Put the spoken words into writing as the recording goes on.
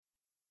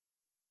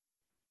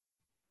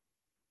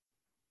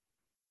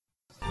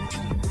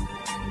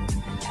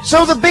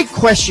So the big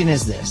question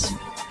is this: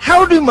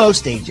 how do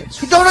most agents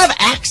who don't have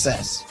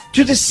access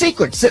to the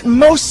secrets that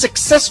most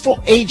successful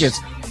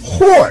agents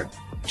hoard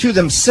to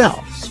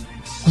themselves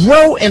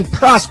grow and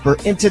prosper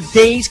in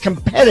today's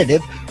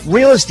competitive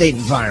real estate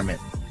environment?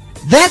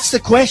 That's the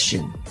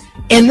question.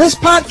 And this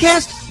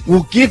podcast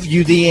will give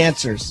you the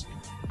answers.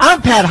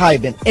 I'm Pat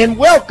Hiban, and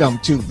welcome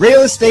to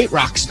Real Estate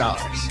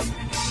Rockstars.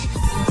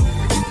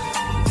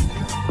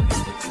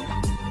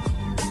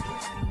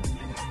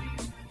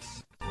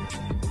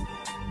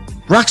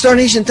 Rockstar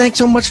Nation, thanks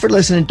so much for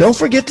listening. Don't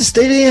forget to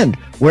stay to the end,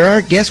 where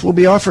our guests will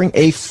be offering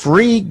a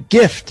free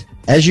gift.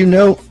 As you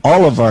know,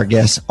 all of our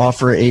guests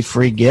offer a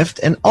free gift,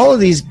 and all of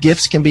these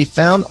gifts can be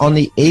found on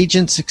the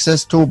Agent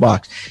Success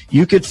Toolbox.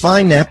 You could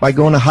find that by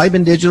going to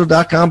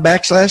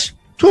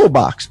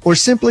hibandigital.com/toolbox, or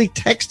simply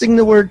texting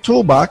the word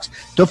toolbox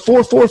to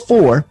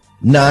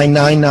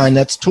 444-999.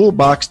 That's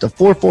toolbox to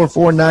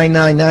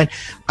 444-999.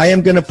 I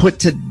am going to put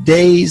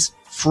today's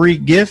free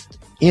gift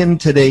in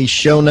today's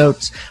show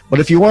notes, but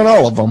if you want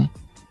all of them,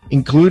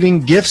 including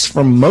gifts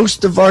from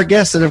most of our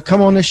guests that have come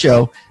on the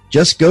show,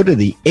 just go to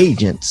the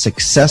Agent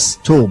Success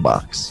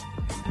Toolbox.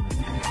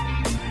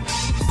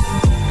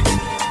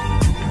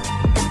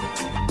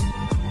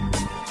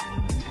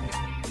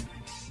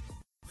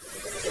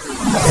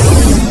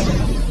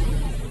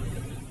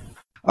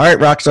 All right,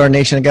 Rockstar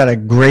Nation, I got a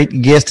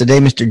great guest today.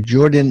 Mr.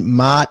 Jordan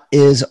Mott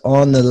is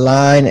on the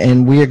line,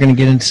 and we are going to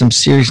get into some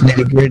serious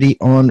nitty-gritty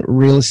on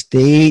real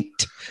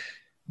estate.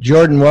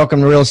 Jordan,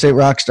 welcome to Real Estate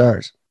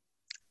Rockstars.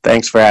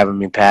 Thanks for having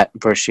me, Pat.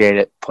 Appreciate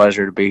it.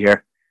 Pleasure to be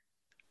here.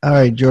 All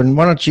right, Jordan,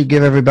 why don't you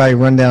give everybody a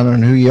rundown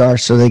on who you are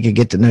so they can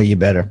get to know you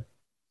better?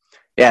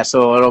 Yeah,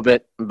 so a little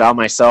bit about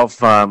myself.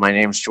 My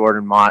name's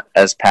Jordan Mott.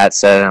 As Pat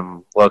said,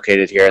 I'm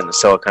located here in the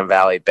Silicon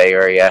Valley Bay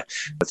Area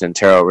with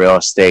Antero Real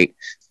Estate.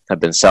 I've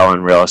been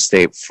selling real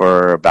estate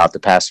for about the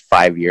past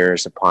 5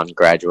 years upon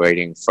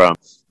graduating from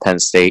Penn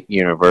State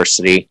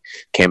University.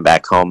 Came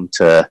back home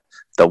to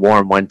the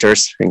warm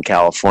winters in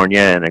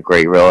California and a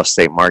great real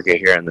estate market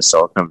here in the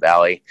Silicon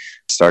Valley.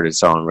 Started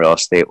selling real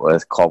estate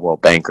with Coldwell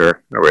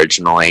Banker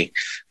originally,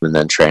 and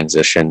then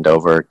transitioned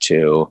over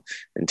to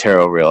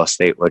Antero Real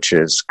Estate, which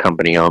is a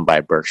company owned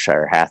by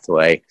Berkshire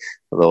Hathaway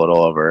with a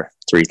little over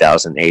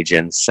 3,000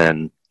 agents.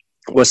 And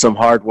with some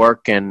hard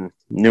work and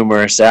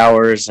numerous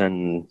hours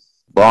and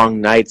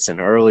long nights and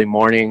early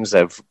mornings,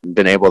 I've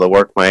been able to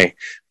work my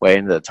way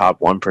into the top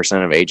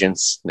 1% of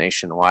agents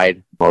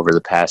nationwide. Over the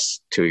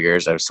past 2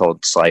 years, I've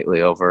sold slightly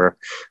over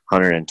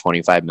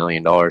 $125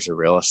 million of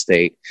real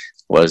estate.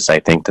 Was, I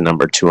think, the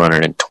number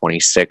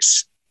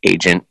 226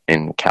 agent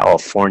in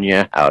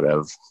California out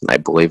of, I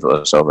believe it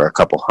was over a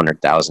couple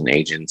 100,000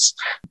 agents.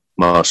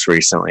 Most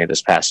recently,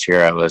 this past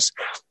year, I was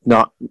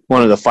not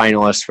one of the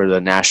finalists for the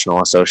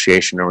National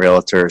Association of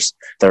Realtors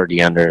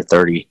 30 under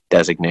 30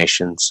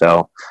 designation.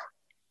 So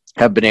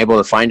have been able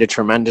to find a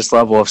tremendous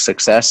level of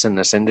success in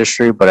this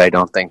industry, but I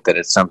don't think that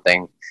it's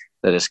something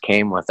that has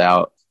came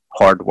without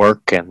hard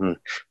work and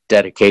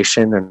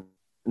dedication, and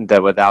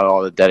that without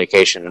all the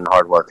dedication and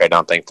hard work, I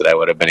don't think that I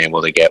would have been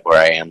able to get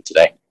where I am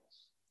today.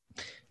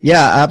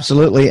 Yeah,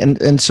 absolutely.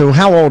 And so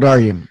how old are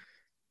you?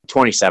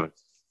 27.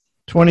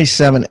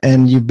 27.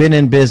 And you've been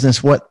in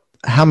business,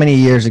 how many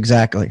years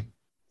exactly?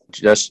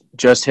 Just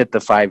hit the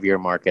 5-year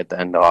mark at the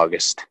end of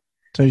August.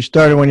 So you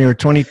started when you were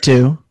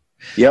 22.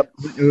 Yep.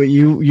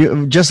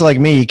 You just like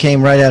me, you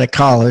came right out of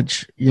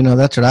college. You know,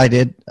 that's what I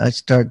did. I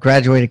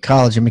graduated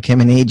college and became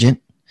an agent.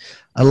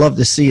 I love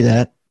to see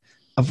that.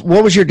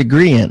 What was your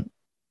degree in?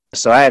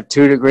 So I have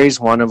 2 degrees.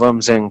 One of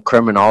them's in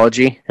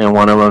criminology and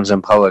one of them's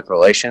in public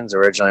relations.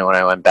 Originally, when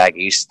I went back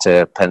east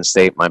to Penn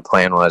State, my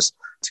plan was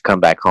to come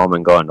back home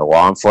and go into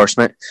law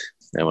enforcement.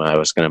 And when I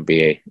was going to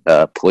be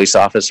a police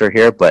officer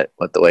here, but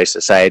with the way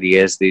society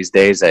is these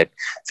days, I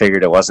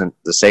figured it wasn't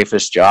the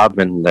safest job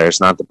and there's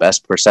not the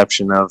best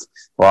perception of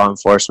law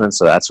enforcement.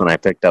 So that's when I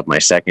picked up my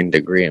 2nd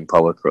degree in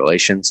public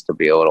relations to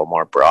be a little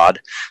more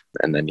broad.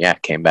 And then,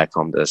 came back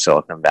home to the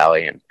Silicon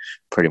Valley and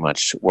pretty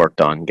much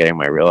worked on getting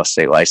my real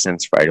estate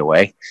license right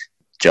away.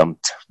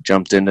 Jumped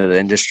into the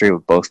industry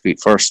with both feet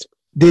first.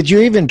 Did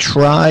you even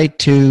try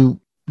to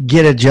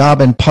get a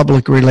job in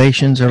public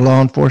relations or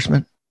law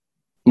enforcement?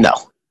 No.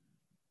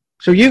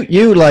 So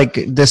you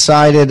like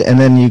decided, and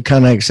then you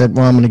kind of said,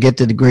 well, I'm going to get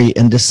the degree,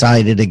 and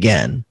decided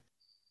again.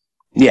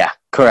 Yeah,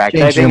 correct.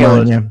 I think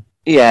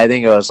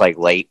it was like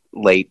late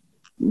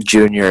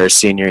junior or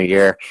senior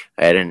year.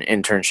 I had an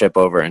internship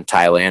over in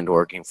Thailand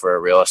working for a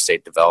real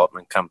estate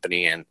development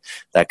company, and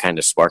that kind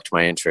of sparked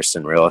my interest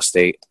in real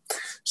estate.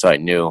 So I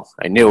knew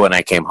when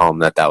I came home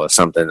that was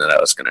something that I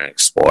was going to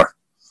explore.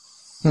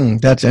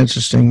 That's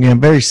interesting. Yeah,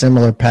 very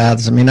similar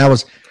paths. I mean, I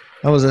was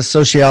a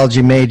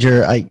sociology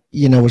major. I,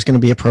 was going to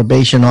be a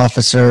probation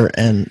officer,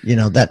 and,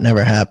 that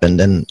never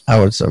happened. And I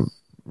was a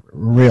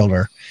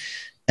realtor.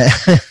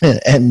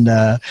 And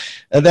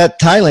that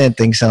Thailand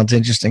thing sounds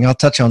interesting. I'll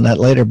touch on that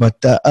later. But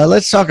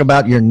let's talk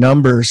about your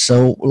numbers.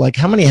 So, like,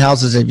 how many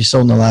houses have you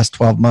sold in the last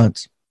 12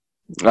 months?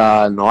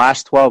 In the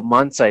last 12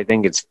 months, I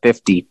think it's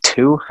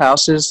 52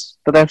 houses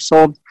that I've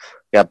sold.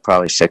 got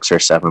probably 6 or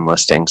 7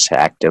 listings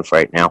active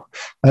right now.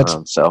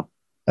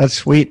 That's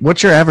sweet.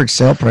 What's your average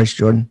sale price,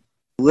 Jordan?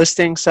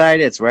 Listing side,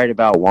 it's right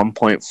about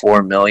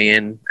 1.4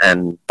 million,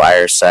 and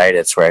buyer side,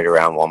 it's right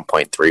around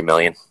 1.3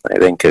 million, I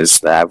think, is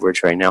the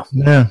average right now.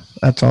 Yeah,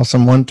 that's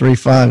awesome.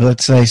 135,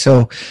 let's say.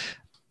 So,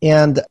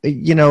 and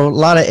a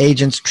lot of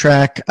agents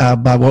track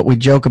by what we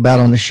joke about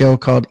on the show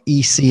called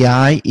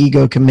ECI,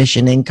 Ego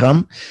Commission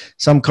Income.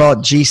 Some call it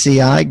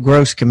GCI,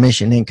 Gross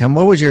Commission Income.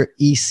 What was your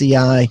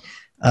ECI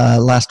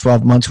last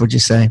 12 months, would you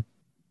say?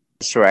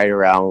 It's right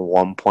around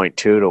 1.2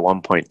 to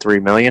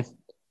 1.3 million.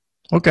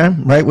 Okay,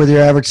 right with your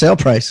average sale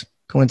price,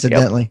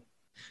 coincidentally.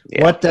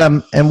 Yep.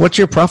 Yeah. What's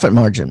your profit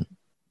margin?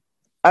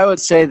 I would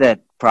say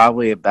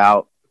probably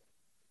about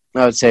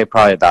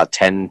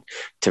 10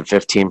 to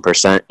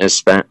 15% is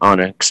spent on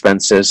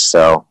expenses.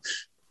 So,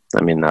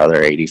 I mean, the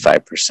other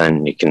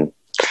 85%, you can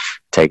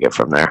take it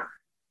from there.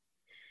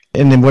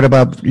 And then what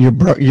about you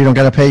don't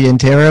got to pay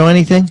Intero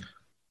anything?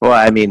 Well,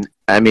 I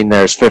mean,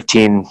 there's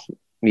 15.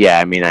 Yeah,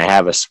 I mean, I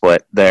have a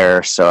split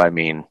there. So, I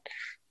mean,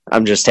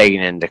 I'm just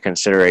taking into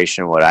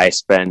consideration what I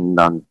spend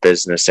on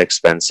business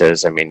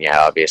expenses. I mean,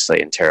 yeah,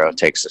 obviously Intero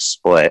takes a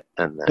split.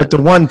 But the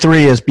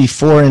 1.3 is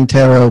before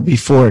Intero,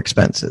 before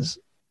expenses.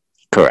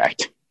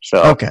 Correct.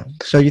 So okay.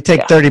 So you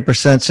take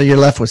 30%, so you're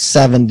left with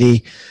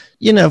 70.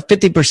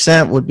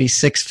 50% would be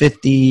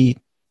 650.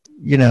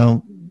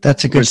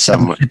 That's a good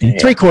 $750.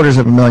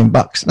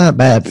 $750,000. Not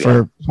bad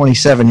for a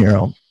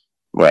 27-year-old.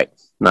 Right.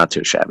 Not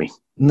too shabby.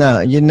 No,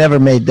 you never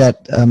made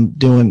that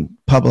doing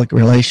public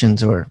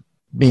relations or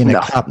being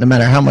a cop, no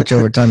matter how much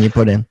overtime you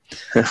put in.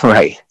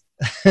 Right.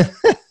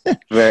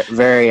 Very,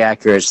 very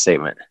accurate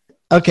statement.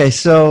 Okay,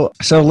 so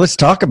let's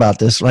talk about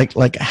this.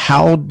 Like,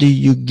 how do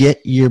you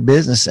get your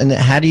business, and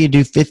how do you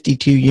do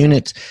 52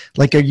 units?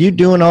 Like, are you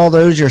doing all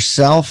those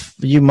yourself?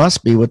 You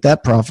must be with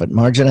that profit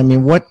margin. I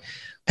mean,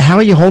 how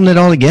are you holding it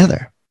all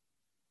together?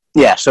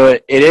 Yeah, so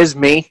it is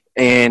me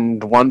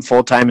and one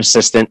full-time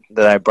assistant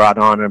that I brought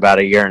on about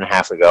a year and a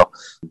half ago,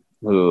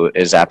 who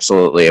is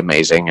absolutely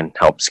amazing and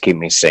helps keep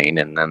me sane.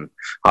 And then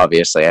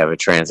obviously I have a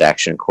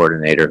transaction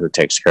coordinator who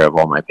takes care of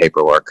all my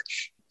paperwork.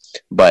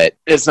 But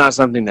it's not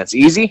something that's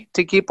easy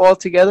to keep all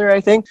together,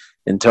 I think.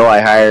 Until I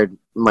hired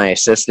my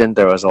assistant,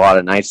 there was a lot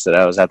of nights that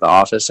I was at the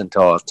office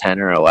until 10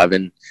 or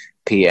 11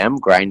 p.m.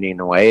 grinding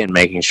away and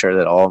making sure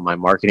that all of my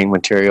marketing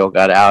material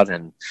got out,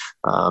 and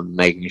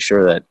making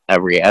sure that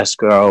every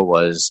escrow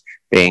was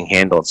being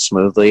handled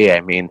smoothly. I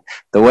mean,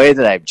 the way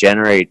that I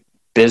generate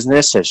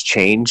business has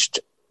changed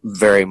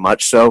very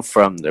much so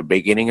from the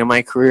beginning of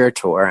my career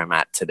to where I'm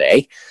at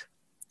today.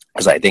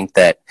 Because I think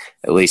that,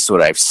 at least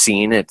what I've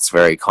seen, it's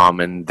very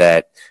common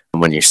that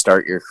when you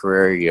start your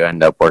career, you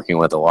end up working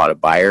with a lot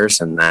of buyers,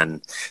 and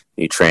then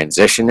you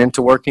transition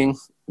into working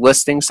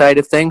listing side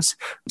of things.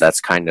 That's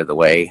kind of the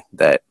way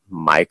that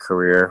my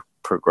career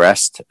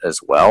progressed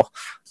as well.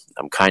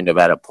 I'm kind of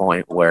at a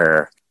point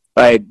where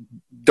I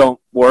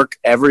don't work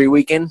every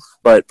weekend,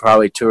 but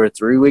probably 2 or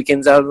 3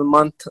 weekends out of the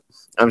month,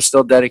 I'm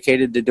still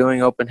dedicated to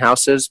doing open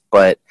houses.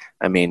 But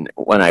I mean,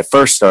 when I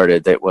first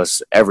started, it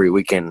was every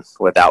weekend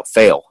without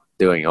fail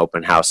doing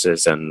open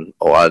houses, and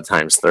a lot of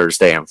times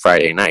Thursday and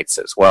Friday nights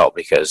as well,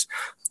 because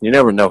you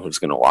never know who's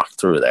going to walk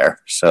through there.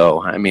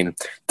 So, I mean,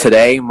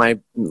 today,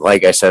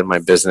 like I said, my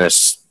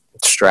business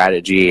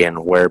strategy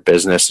and where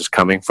business is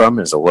coming from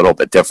is a little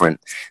bit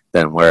different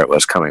than where it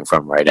was coming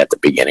from right at the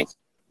beginning.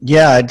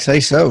 Yeah, I'd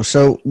say so.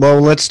 So, well,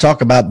 let's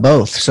talk about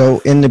both. So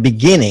in the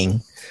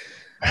beginning,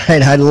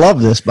 right, I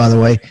love this, by the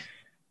way,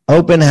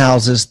 open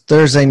houses,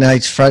 Thursday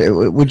nights, Friday.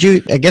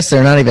 I guess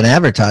they're not even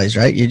advertised,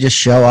 right? You just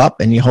show up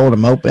and you hold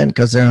them open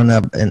because they're on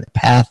a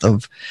path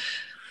of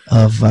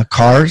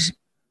cars.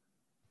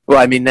 Well,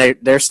 I mean,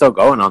 they're still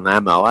going on the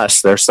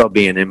MLS. They're still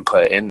being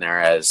input in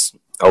there as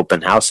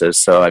open houses.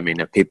 So, I mean,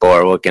 if people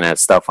are looking at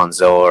stuff on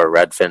Zillow or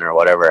Redfin or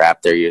whatever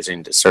app they're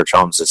using to search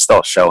homes, it's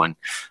still showing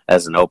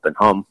as an open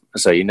home.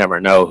 So you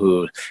never know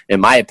who, in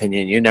my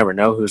opinion, you never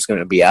know who's going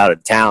to be out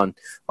of town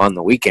on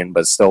the weekend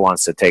but still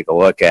wants to take a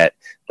look at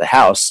the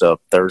house. So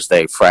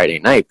Thursday, Friday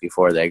night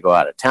before they go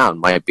out of town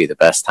might be the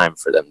best time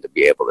for them to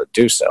be able to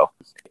do so.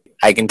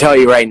 I can tell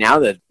you right now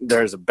that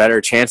there's a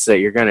better chance that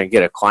you're going to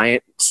get a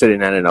client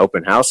sitting at an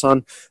open house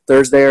on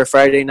Thursday or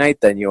Friday night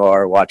than you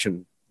are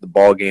watching the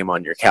ball game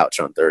on your couch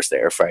on Thursday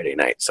or Friday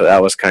night. So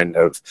that was kind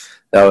of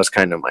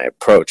my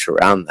approach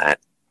around that.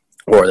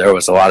 Or there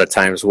was a lot of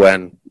times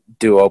when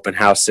do open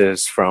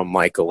houses from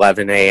like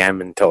 11 a.m.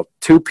 until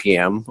 2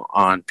 p.m.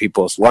 on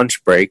people's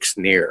lunch breaks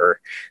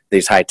near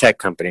these high-tech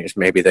companies.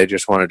 Maybe they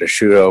just wanted to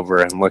shoot over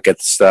and look at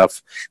the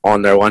stuff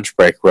on their lunch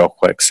break real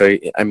quick. So,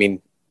 I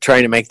mean,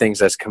 trying to make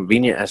things as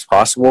convenient as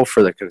possible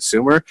for the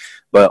consumer,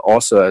 but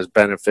also as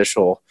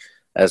beneficial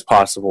as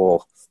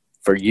possible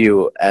for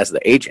you as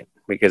the agent,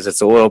 because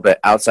it's a little bit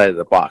outside of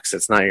the box.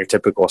 It's not your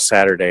typical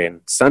Saturday and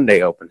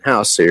Sunday open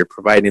house, so you're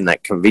providing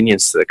that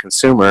convenience to the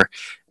consumer,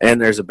 and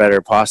there's a better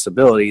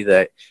possibility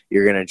that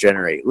you're going to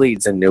generate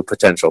leads and new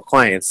potential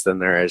clients than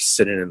there is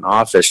sitting in the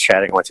office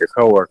chatting with your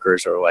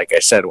coworkers or, like I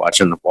said,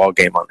 watching the ball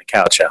game on the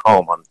couch at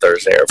home on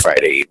Thursday or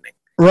Friday evening.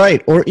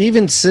 Right. Or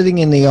even sitting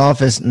in the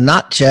office,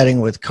 not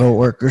chatting with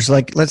coworkers.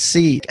 Like, let's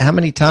see how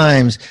many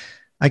times,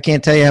 I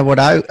can't tell you what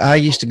I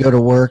used to go to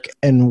work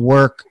and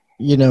work,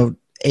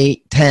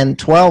 8, 10,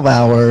 12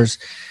 hours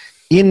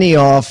in the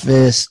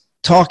office,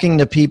 talking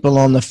to people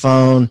on the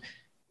phone,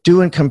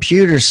 doing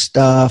computer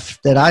stuff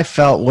that I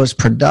felt was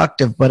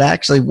productive. But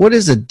actually, what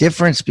is the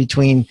difference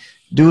between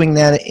doing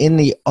that in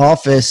the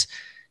office,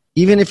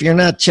 even if you're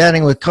not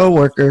chatting with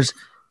coworkers,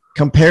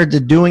 compared to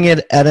doing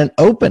it at an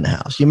open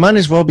house? You might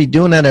as well be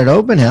doing that at an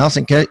open house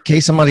in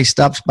case somebody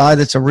stops by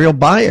that's a real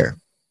buyer.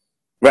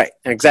 Right,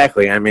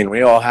 exactly. I mean,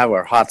 we all have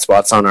our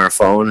hotspots on our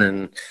phone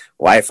and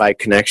Wi-Fi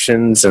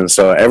connections, and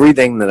so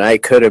everything that I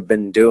could have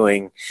been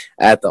doing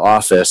at the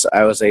office,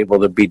 I was able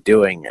to be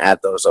doing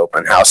at those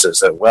open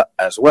houses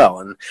as well.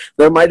 And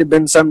there might have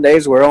been some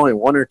days where only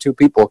 1 or 2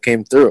 people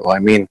came through. I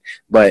mean,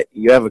 but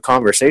you have a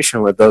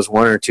conversation with those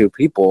 1 or 2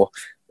 people.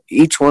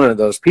 Each one of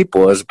those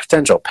people is a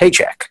potential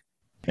paycheck.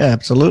 Yeah,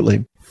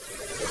 absolutely.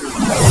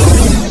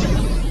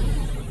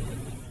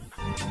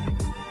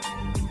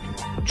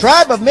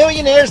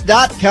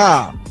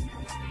 TribeOfMillionaires.com.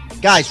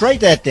 Guys, write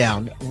that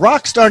down.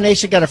 Rockstar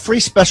Nation got a free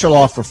special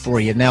offer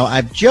for you. Now,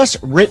 I've just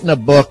written a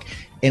book,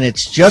 and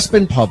it's just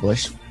been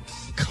published.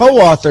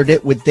 Co-authored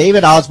it with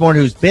David Osborne,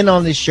 who's been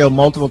on this show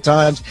multiple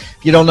times.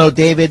 If you don't know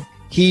David,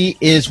 he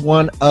is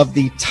one of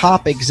the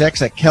top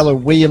execs at Keller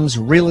Williams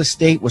Real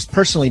Estate, was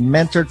personally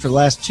mentored for the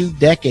last 2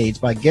 decades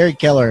by Gary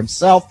Keller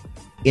himself,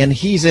 and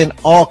he's in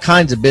all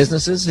kinds of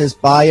businesses. His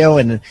bio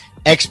and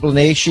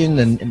explanation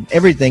and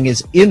everything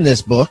is in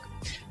this book.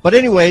 But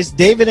anyways,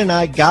 David and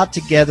I got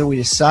together. We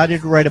decided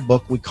to write a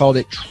book. We called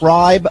it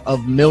Tribe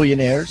of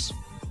Millionaires.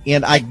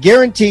 And I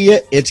guarantee you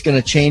it's going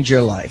to change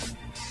your life.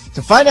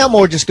 To find out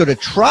more, just go to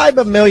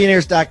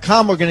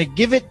tribeofmillionaires.com. We're going to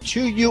give it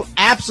to you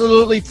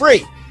absolutely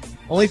free.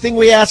 Only thing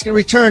we ask in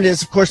return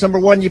is, of course, number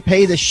 1, you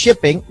pay the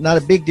shipping. Not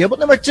a big deal. But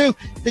number 2,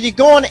 that you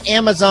go on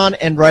Amazon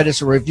and write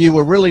us a review.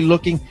 We're really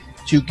looking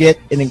to get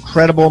an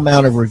incredible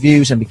amount of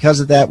reviews. And because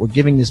of that, we're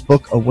giving this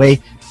book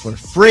away for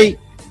free.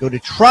 Go to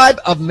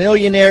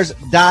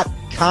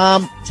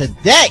tribeofmillionaires.com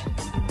today.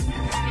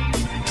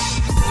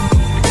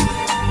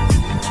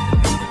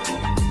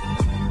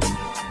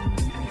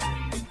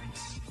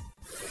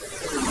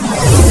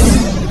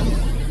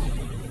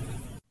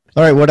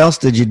 All right, what else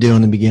did you do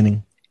in the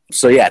beginning?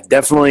 So, yeah,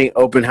 definitely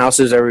open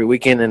houses every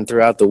weekend and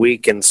throughout the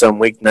week and some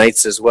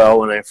weeknights as well.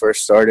 When I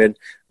first started,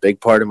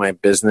 big part of my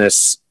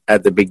business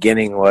at the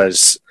beginning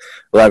was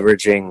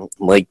leveraging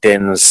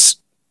LinkedIn's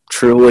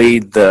truly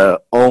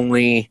the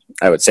only,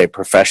 I would say,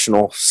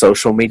 professional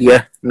social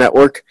media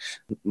network.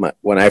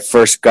 When I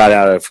first got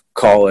out of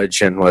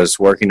college and was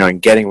working on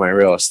getting my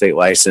real estate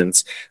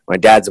license, my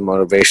dad's a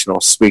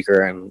motivational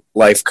speaker and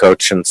life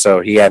coach, and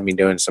so he had me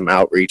doing some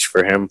outreach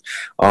for him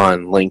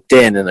on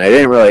LinkedIn, and I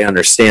didn't really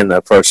understand the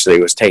approach that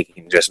he was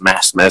taking, just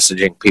mass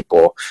messaging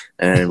people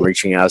and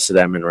reaching out to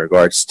them in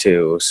regards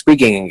to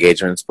speaking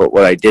engagements. But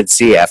what I did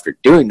see after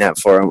doing that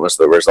for him was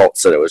the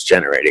results that it was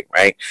generating,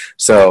 right?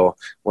 So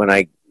when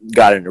I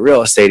got into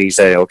real estate, he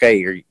said,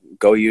 okay,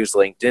 go use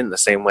LinkedIn the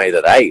same way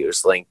that I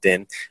use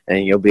LinkedIn,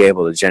 and you'll be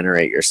able to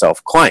generate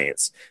yourself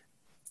clients.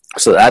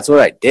 So that's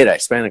what I did. I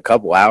spent a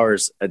couple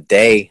hours a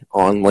day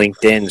on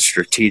LinkedIn,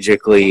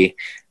 strategically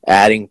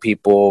adding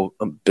people,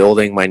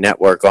 building my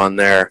network on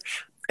there.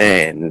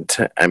 And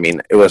I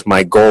mean, it was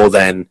my goal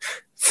then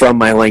from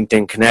my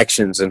LinkedIn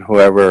connections and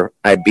whoever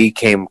I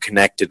became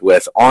connected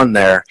with on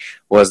there,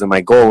 was that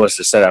my goal was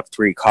to set up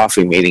 3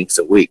 coffee meetings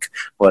a week,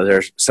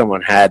 whether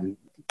someone had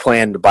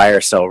plan to buy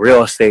or sell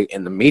real estate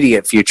in the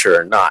immediate future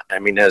or not. I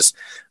mean, as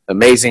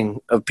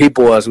amazing of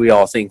people as we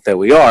all think that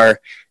we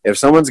are, if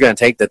someone's going to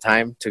take the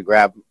time to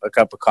grab a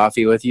cup of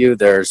coffee with you,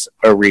 there's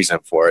a reason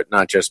for it,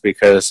 not just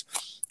because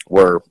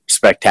we're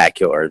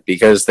spectacular,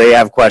 because they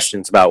have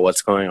questions about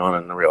what's going on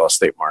in the real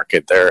estate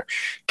market. They're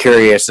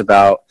curious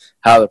about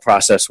how the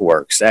process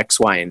works, X,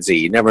 Y, and Z.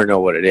 You never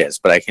know what it is,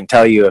 but I can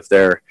tell you if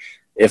they're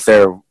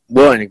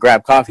willing to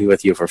grab coffee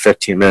with you for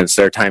 15 minutes,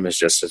 their time is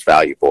just as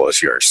valuable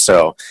as yours.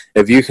 So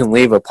if you can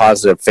leave a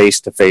positive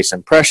face-to-face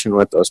impression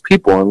with those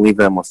people and leave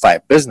them with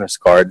 5 business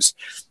cards,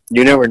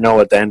 you never know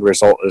what the end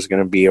result is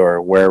going to be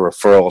or where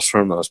referrals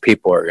from those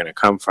people are going to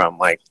come from.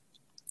 Like,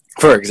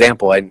 for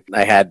example, I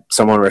had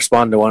someone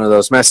respond to one of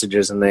those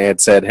messages, and they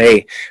had said,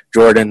 "Hey,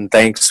 Jordan,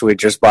 thanks. We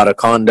just bought a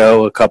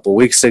condo a couple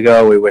weeks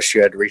ago. We wish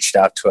you had reached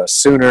out to us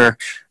sooner,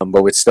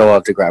 but we'd still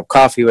love to grab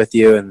coffee with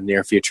you in the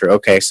near future."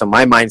 Okay, so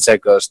my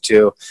mindset goes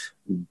to,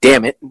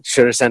 damn it,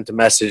 should have sent a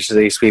message to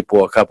these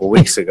people a couple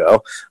weeks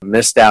ago.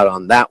 Missed out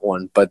on that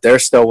one, but they're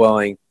still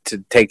willing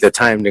to take the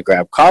time to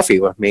grab coffee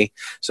with me.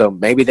 So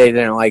maybe they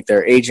didn't like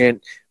their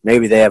agent.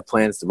 Maybe they have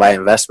plans to buy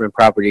investment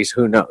properties.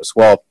 Who knows?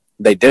 Well,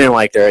 they didn't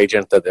like their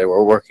agent that they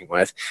were working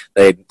with.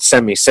 They'd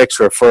send me 6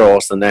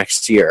 referrals the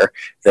next year.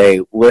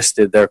 They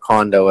listed their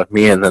condo with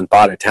me and then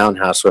bought a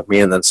townhouse with me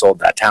and then sold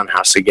that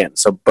townhouse again.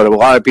 So, but a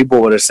lot of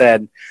people would have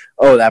said,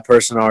 oh, that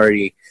person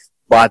already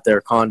bought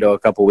their condo a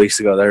couple weeks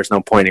ago. There's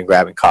no point in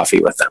grabbing coffee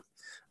with them.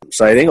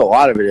 So I think a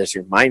lot of it is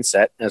your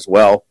mindset as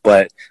well.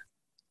 But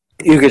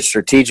you could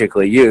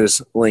strategically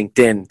use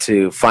LinkedIn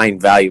to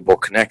find valuable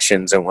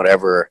connections in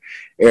whatever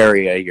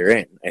area you're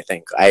in. I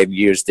think I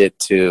used it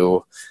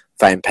to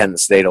find Penn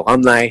State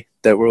alumni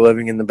that were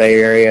living in the Bay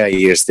Area. I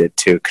used it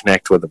to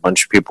connect with a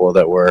bunch of people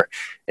that were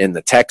in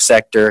the tech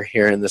sector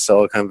here in the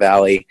Silicon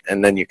Valley,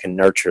 and then you can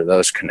nurture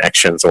those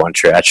connections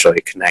once you're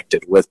actually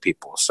connected with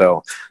people.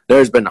 So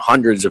there's been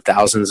hundreds of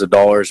thousands of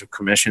dollars of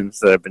commissions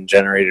that have been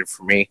generated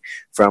for me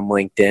from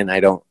LinkedIn.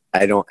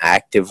 I don't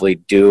actively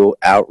do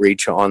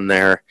outreach on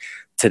there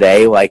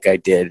today like I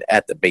did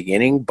at the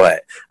beginning,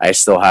 but I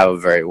still have a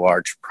very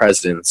large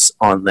presence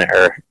on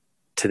there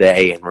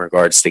today in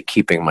regards to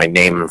keeping my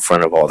name in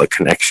front of all the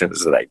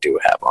connections that I do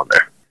have on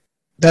there.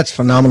 That's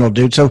phenomenal,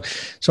 dude. So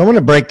I'm going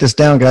to break this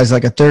down, guys,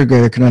 like a third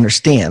grader can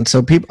understand.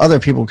 So other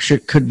people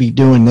could be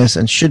doing this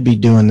and should be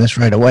doing this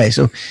right away.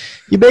 So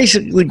you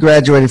basically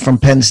graduated from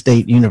Penn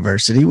State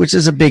University, which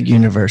is a big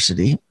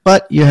university,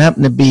 but you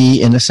happen to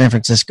be in the San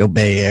Francisco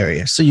Bay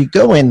Area. So you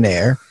go in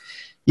there,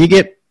 you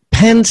get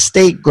Penn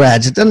State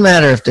grads. It doesn't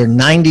matter if they're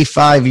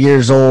 95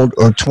 years old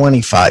or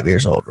 25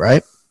 years old,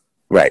 right?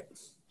 Right.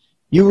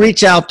 You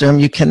reach out to them,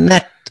 you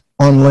connect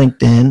on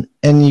LinkedIn,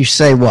 and you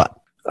say what?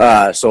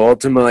 So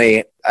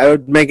ultimately, I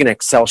would make an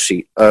Excel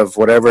sheet of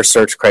whatever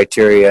search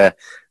criteria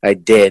I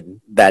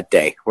did that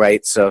day,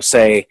 right? So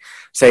say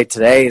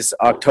today's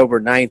October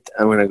 9th,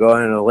 I'm going to go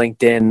into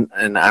LinkedIn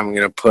and I'm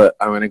going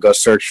to go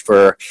search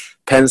for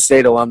Penn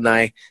State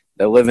alumni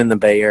that live in the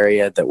Bay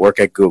Area that work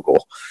at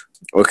Google.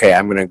 Okay,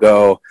 I'm going to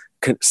go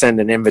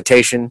send an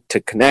invitation to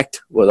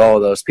connect with all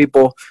of those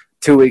people.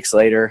 2 weeks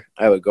later,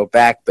 I would go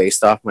back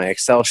based off my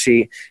Excel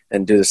sheet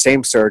and do the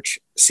same search,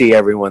 see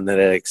everyone that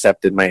had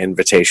accepted my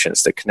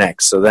invitations to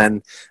connect. So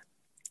then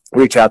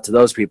reach out to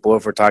those people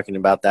if we're talking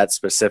about that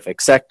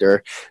specific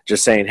sector,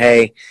 just saying,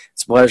 hey,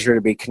 it's a pleasure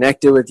to be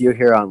connected with you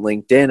here on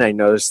LinkedIn. I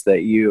noticed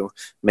that you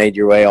made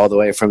your way all the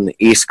way from the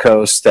East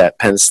Coast at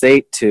Penn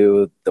State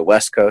to the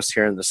West Coast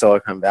here in the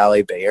Silicon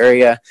Valley Bay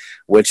Area.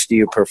 Which do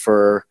you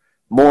prefer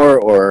more,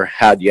 or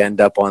how'd you end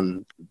up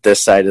on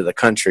this side of the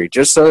country?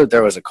 Just so that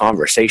there was a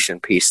conversation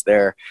piece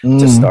there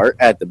to start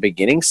at the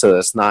beginning, so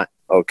it's not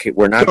okay.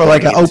 We're not or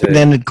like an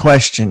open-ended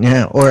question,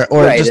 yeah, or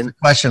right, just a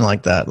question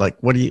like that, like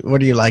what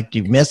do you like? Do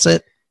you miss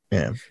it?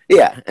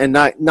 Yeah, and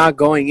not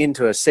going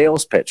into a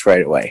sales pitch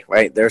right away,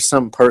 right? There's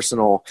some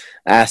personal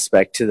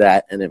aspect to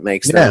that, and it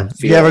makes them feel.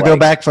 If you ever go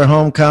back for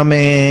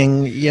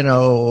homecoming,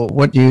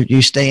 what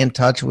you stay in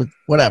touch with,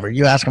 whatever.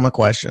 You ask them a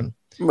question,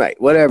 right?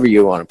 Whatever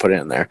you want to put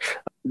in there.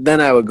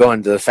 Then I would go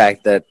into the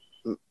fact that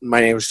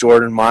my name is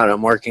Jordan Mott.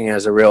 I'm working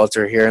as a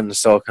realtor here in the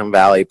Silicon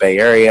Valley Bay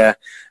Area.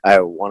 I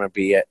want to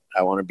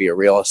be a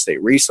real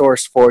estate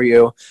resource for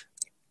you.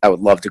 I would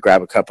love to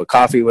grab a cup of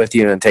coffee with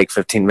you and take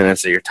 15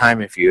 minutes of your time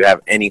if you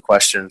have any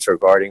questions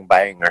regarding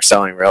buying or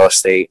selling real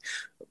estate,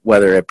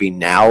 whether it be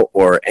now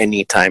or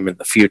any time in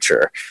the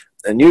future.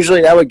 And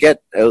usually that would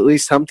get at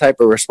least some type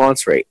of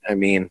response rate. I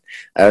mean,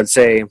 I would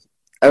say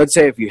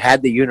if you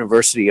had the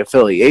university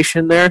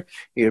affiliation there,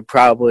 you'd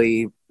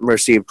probably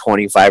receive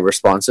 25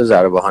 responses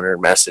out of 100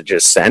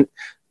 messages sent.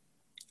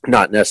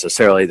 Not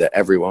necessarily that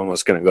everyone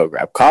was going to go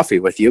grab coffee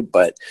with you,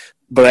 but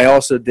I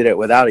also did it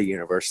without a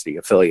university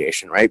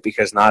affiliation, right?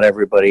 Because not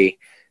everybody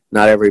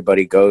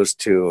goes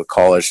to a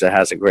college that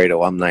has a great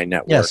alumni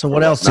network. Yeah, so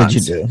what else did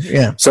you do?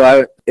 Yeah.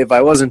 So if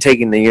I wasn't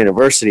taking the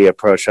university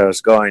approach, I was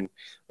going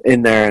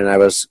in there and I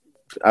was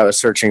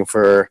searching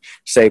for,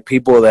 say,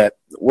 people that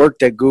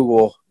worked at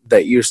Google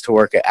that used to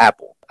work at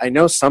Apple. I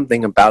know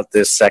something about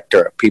this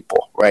sector of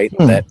people, right?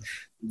 That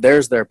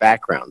there's their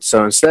background.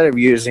 So instead of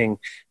using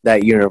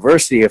that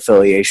university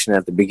affiliation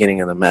at the beginning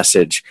of the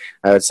message,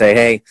 I would say,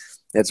 hey,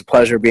 it's a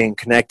pleasure being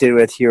connected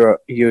with you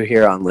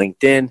here on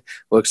LinkedIn.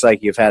 Looks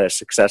like you've had a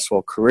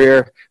successful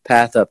career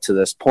path up to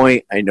this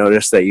point. I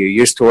noticed that you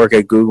used to work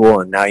at Google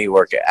and now you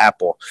work at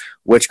Apple.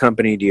 Which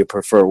company do you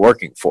prefer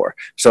working for?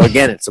 So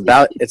again, it's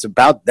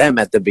about them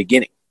at the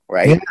beginning,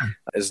 right? Yeah.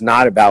 It's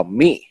not about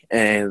me.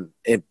 And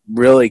it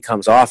really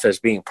comes off as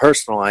being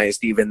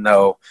personalized, even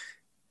though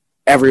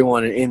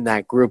everyone in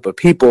that group of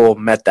people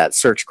met that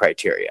search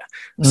criteria.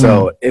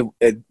 So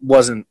it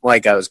wasn't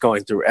like I was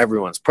going through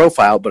everyone's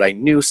profile, but I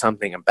knew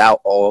something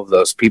about all of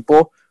those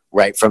people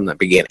right from the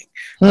beginning,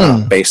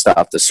 based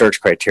off the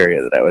search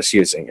criteria that I was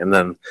using. And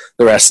then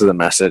the rest of the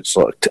message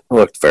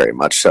looked very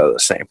much so the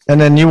same. And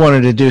then you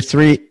wanted to do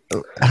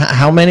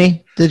how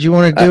many did you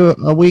want to do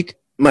a week?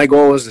 My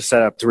goal was to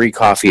set up 3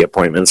 coffee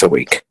appointments a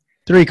week.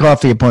 3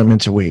 coffee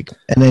appointments a week.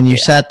 And then you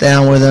sat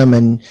down with them,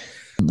 and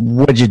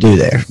what'd you do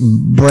there?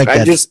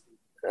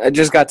 I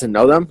just got to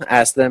know them,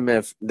 asked them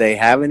if they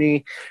have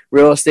any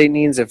real estate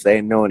needs, if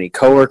they know any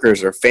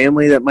coworkers or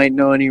family that might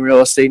know any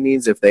real estate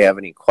needs, if they have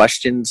any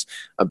questions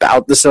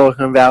about the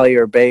Silicon Valley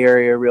or Bay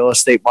Area real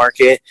estate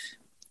market.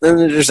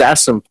 Then just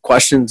ask some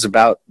questions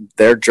about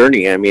their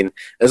journey. I mean,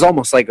 it's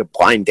almost like a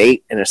blind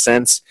date in a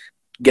sense,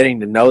 getting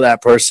to know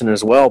that person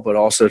as well, but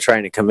also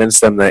trying to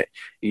convince them that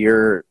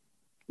you're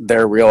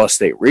their real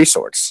estate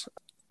resource.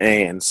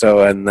 And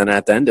then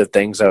at the end of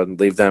things, I would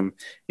leave them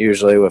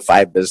usually with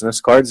 5 business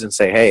cards and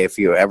say, hey, if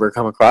you ever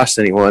come across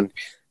anyone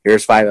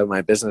here's 5 of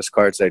my business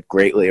cards. I'd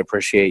greatly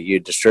appreciate you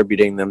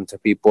distributing them to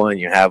people, and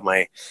you have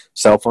my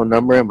cell phone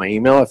number and my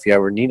email if you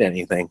ever need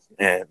anything.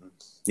 And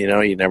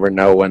you never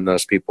know when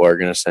those people are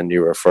going to send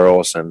you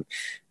referrals. And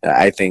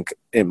I think,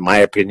 in my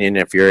opinion,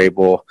 if you're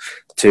able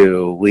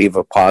to leave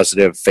a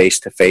positive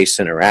face-to-face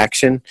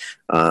interaction,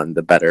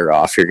 the better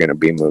off you're going to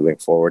be moving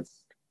forward.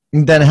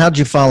 And then how'd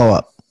you follow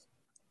up?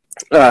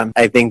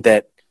 I think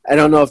that I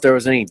don't know if there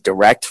was any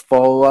direct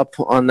follow-up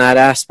on that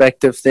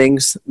aspect of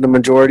things the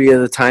majority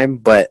of the time,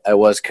 but I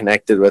was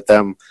connected with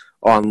them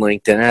on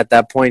LinkedIn at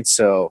that point.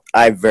 So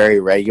I very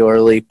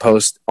regularly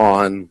post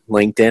on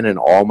LinkedIn and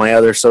all my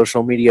other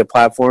social media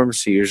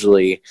platforms,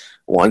 usually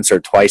once or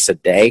twice a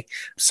day.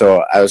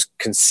 So I was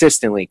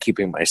consistently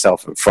keeping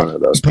myself in front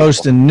of those people.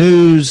 Posting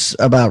news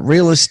about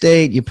real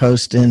estate, you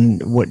posting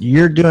what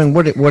you're doing,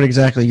 what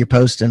exactly you're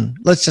posting.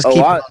 Let's just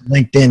keep on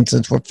LinkedIn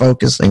since we're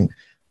focusing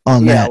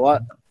on that.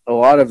 A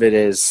lot of it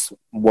is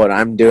what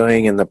I'm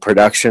doing and the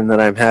production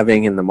that I'm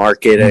having in the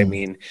market. I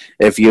mean,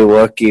 if you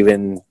look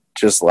even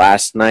just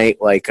last night,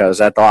 like I was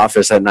at the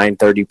office at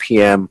 9:30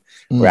 p.m.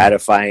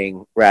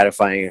 ratifying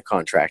a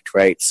contract,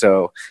 right?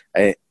 So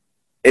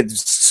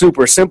it's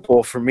super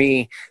simple for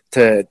me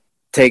to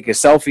take a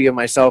selfie of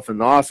myself in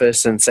the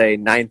office and say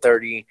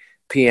 9:30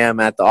 p.m.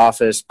 at the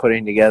office,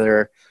 putting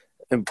another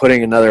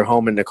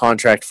home into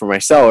contract for my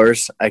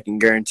sellers. I can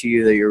guarantee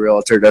you that your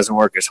realtor doesn't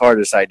work as hard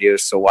as I do,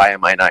 so why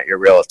am I not your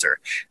realtor?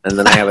 And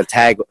then I have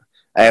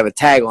a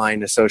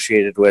tagline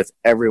associated with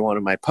every one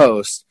of my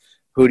posts.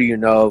 Who do you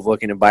know of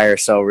looking to buy or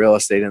sell real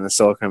estate in the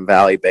Silicon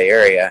Valley Bay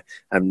Area?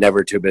 I'm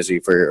never too busy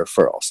for your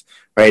referrals,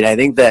 right? I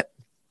think that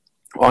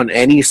on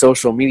any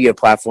social media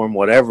platform,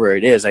 whatever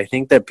it is, I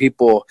think that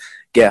people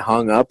get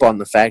hung up on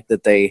the fact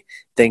that they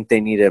think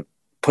they need to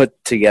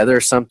put together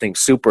something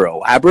super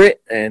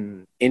elaborate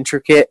and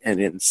intricate and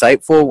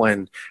insightful,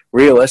 when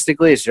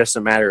realistically it's just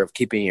a matter of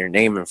keeping your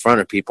name in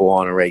front of people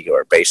on a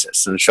regular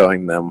basis and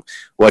showing them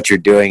what you're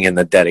doing and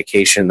the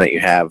dedication that you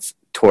have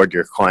toward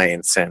your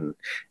clients and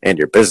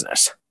your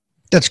business.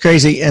 That's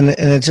crazy. And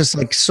it's just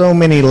like so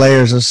many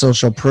layers of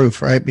social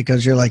proof, right?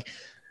 Because you're like,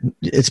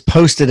 it's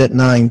posted at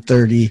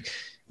 9:30.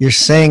 You're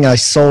saying I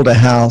sold a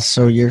house,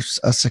 so you're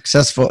a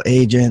successful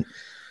agent.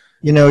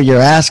 You're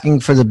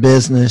asking for the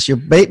business. You're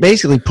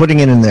basically putting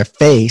it in their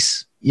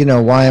face.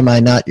 Why am I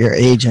not your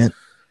agent?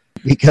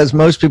 Because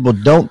most people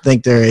don't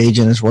think their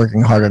agent is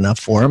working hard enough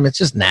for them. It's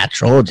just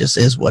natural. It just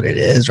is what it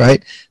is,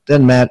 right?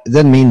 Doesn't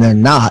mean they're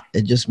not.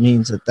 It just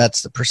means that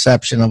that's the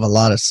perception of a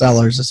lot of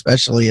sellers,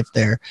 especially if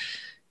they're,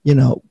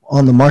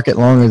 on the market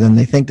longer than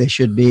they think they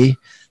should be.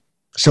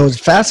 So it's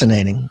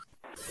fascinating.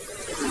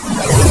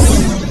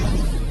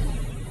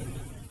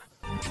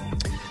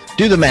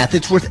 Do the math.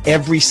 It's worth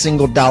every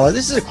single dollar.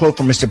 This is a quote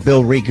from Mr.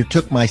 Bill Reek, who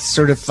took my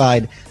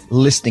certified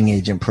listing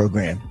agent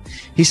program.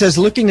 He says,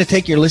 looking to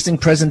take your listing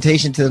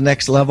presentation to the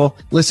next level?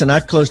 Listen,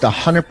 I've closed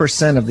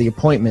 100% of the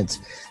appointments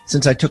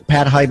since I took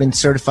Pat Hyben's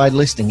certified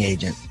listing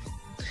agent.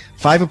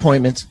 5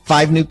 appointments,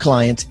 5 new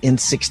clients in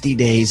 60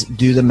 days.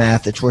 Do the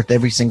math. It's worth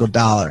every single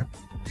dollar.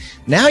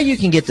 Now you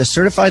can get the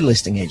certified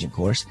listing agent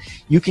course.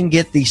 You can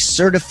get the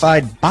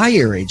certified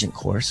buyer agent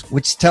course,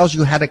 which tells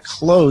you how to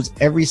close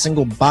every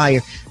single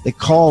buyer that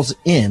calls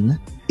in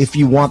if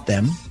you want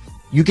them.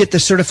 You get the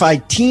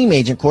certified team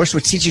agent course,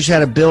 which teaches you how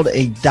to build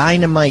a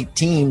dynamite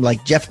team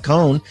like Jeff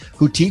Cohn,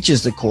 who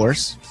teaches the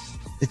course.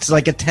 It's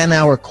like a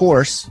 10-hour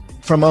course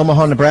from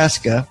Omaha,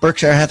 Nebraska,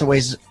 Berkshire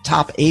Hathaway's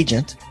top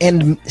agent,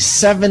 and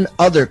 7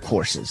 other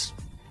courses.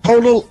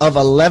 Total of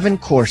 11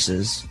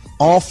 courses,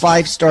 all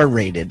 5-star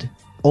rated,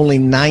 only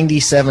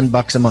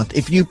 $97 a month.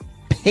 If you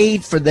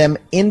paid for them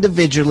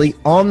individually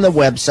on the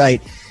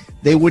website,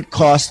 they would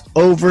cost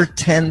over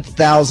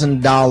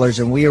 $10,000.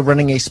 And we are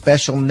running a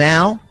special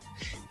now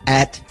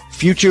at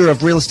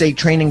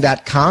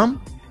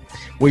futureofrealestatetraining.com,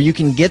 where you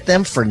can get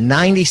them for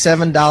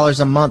 $97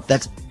 a month.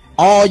 That's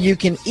all you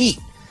can eat.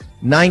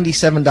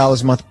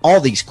 $97 a month, all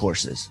these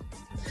courses.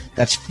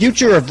 That's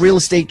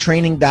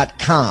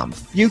futureofrealestatetraining.com.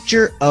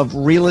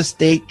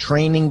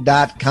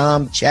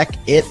 Futureofrealestatetraining.com. Check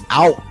it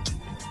out.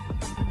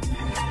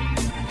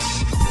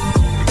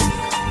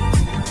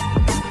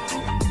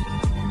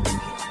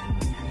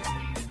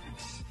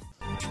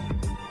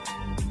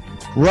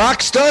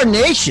 Rockstar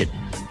Nation,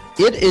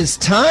 it is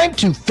time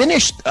to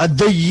finish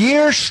the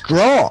year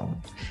strong.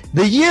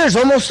 The year is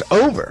almost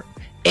over,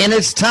 and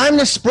it's time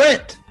to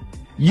sprint.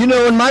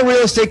 In my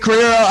real estate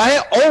career,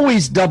 I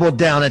always doubled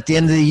down at the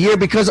end of the year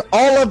because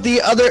all of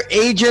the other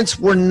agents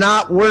were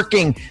not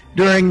working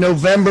during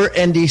November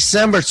and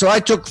December, so I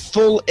took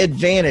full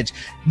advantage.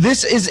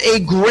 This is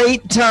a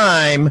great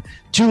time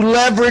to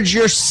leverage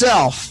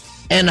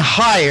yourself and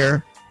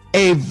hire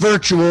a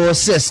virtual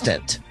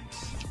assistant.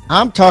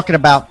 I'm talking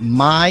about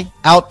My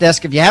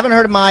Outdesk. If you haven't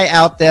heard of My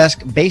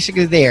Outdesk,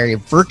 basically they're a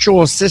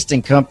virtual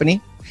assistant company,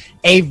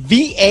 a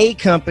VA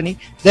company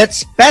that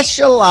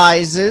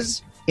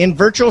specializes in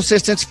virtual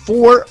assistants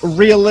for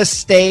real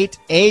estate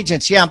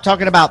agents. Yeah, I'm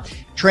talking about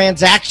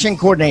transaction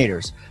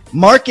coordinators,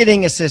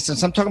 marketing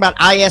assistants. I'm talking about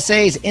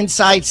ISAs,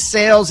 inside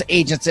sales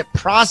agents that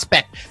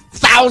prospect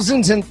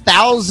thousands and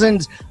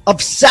thousands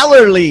of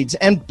seller leads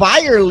and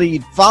buyer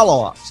lead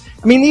follow-ups.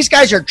 I mean, these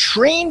guys are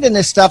trained in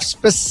this stuff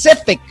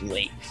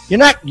specifically. You're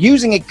not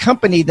using a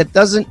company that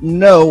doesn't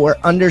know or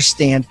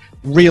understand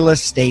real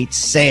estate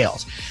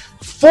sales.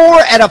 4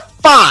 out of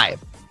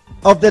 5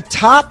 of the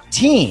top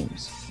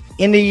teams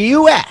in the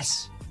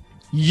U.S.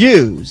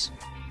 use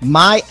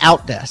My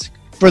Outdesk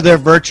for their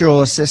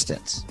virtual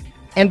assistants.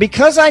 And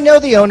because I know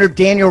the owner,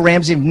 Daniel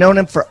Ramsey, I've known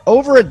him for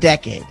over a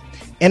decade,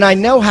 and I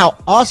know how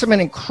awesome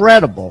and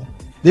incredible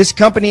this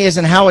company is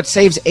and how it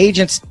saves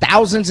agents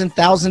thousands and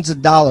thousands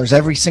of dollars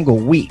every single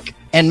week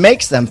and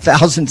makes them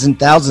thousands and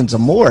thousands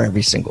of more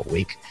every single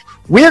week,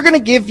 we're going to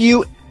give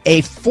you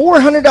a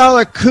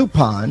 $400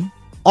 coupon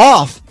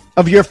off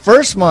of your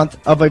first month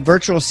of a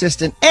virtual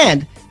assistant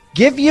and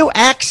give you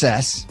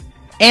access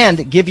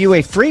and give you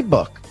a free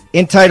book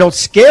entitled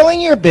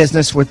Scaling Your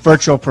Business with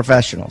Virtual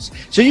Professionals.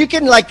 So you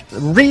can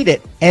read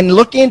it and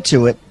look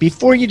into it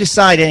before you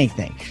decide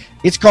anything.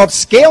 It's called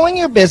Scaling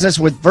Your Business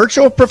with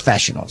Virtual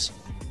Professionals.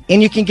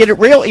 And you can get it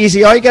real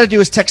easy. All you got to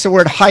do is text the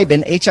word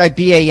HIBAN,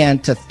 H-I-B-A-N,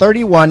 to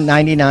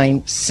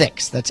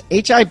 31996. That's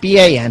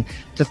H-I-B-A-N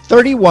to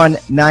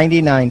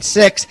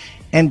 31996.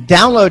 And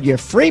download your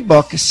free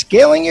book,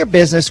 Scaling Your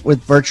Business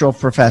with Virtual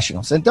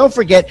Professionals. And don't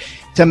forget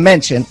to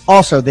mention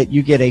also that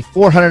you get a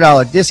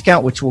 $400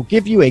 discount, which will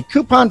give you a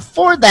coupon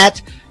for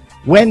that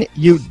when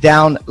you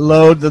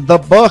download the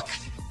book.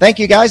 Thank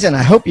you, guys, and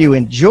I hope you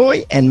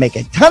enjoy and make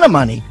a ton of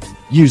money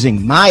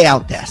using My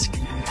Outdesk.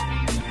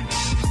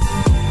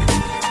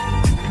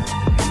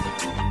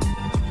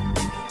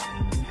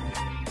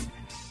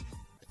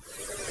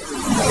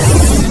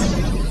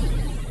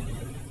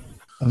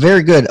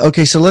 Very good.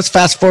 Okay, so let's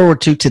fast forward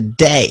to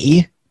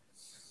today,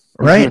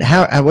 right?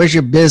 Mm-hmm. Where's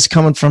your biz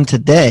coming from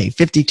today?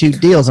 52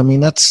 deals. I mean,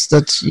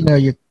 that's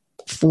you're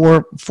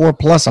four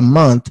plus a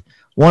month,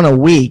 one a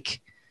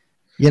week.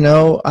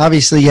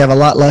 Obviously you have a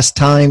lot less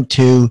time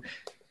to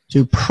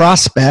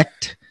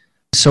prospect.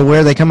 So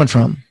where are they coming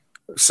from?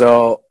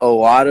 So a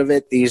lot of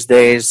it these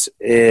days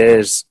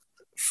is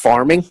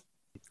farming.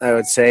 I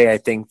would say I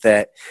think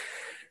that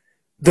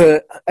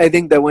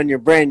when you're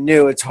brand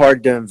new, it's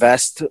hard to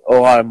invest a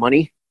lot of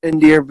money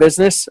into your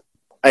business.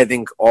 I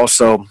think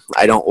also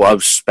I don't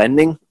love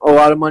spending a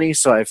lot of money,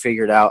 so I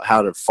figured out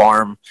how to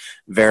farm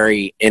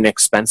very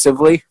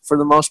inexpensively for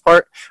the most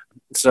part.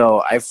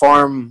 So I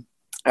farm,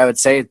 I would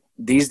say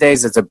these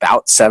days it's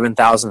about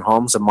 7,000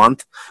 homes a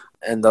month,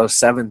 and those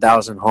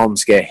 7,000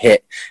 homes get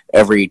hit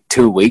every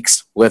 2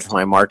 weeks with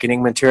my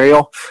marketing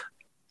material.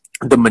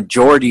 The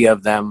majority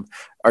of them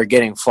are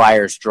getting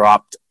flyers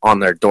dropped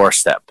on their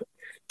doorstep.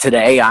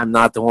 Today, I'm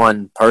not the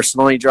one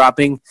personally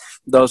dropping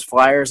those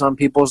flyers on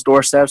people's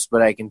doorsteps,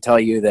 but I can tell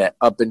you that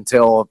up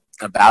until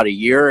about a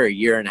year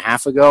and a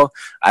half ago,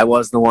 I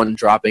was the one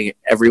dropping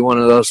every one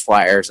of those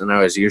flyers, and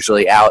I was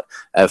usually out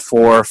at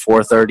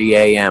 4:30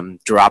 a.m.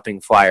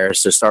 dropping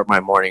flyers to start my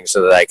morning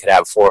so that I could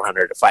have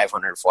 400 to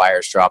 500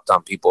 flyers dropped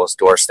on people's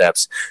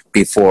doorsteps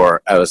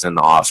before I was in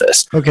the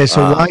office. Okay,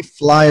 so why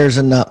flyers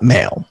and not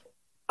mail?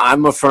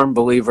 I'm a firm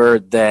believer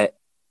that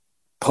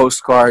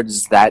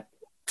postcards, that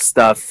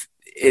stuff,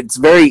 it's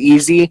very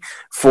easy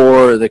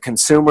for the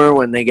consumer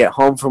when they get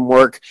home from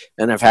work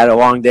and have had a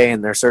long day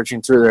and they're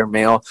searching through their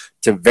mail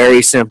to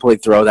very simply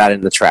throw that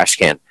in the trash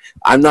can.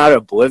 I'm not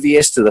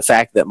oblivious to the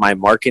fact that my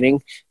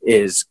marketing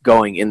is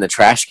going in the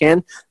trash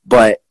can,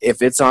 but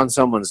if it's on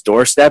someone's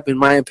doorstep, in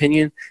my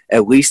opinion,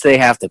 at least they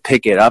have to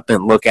pick it up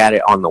and look at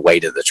it on the way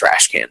to the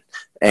trash can.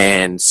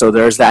 And so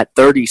there's that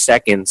 30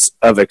 seconds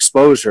of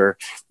exposure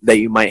that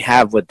you might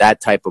have with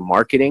that type of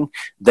marketing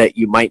that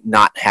you might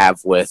not have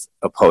with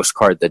a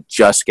postcard that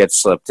just gets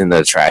slipped into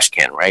the trash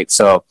can, right?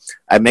 So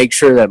I make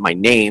sure that my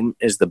name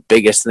is the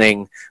biggest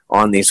thing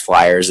on these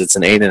flyers. It's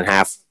an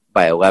 8.5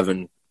 by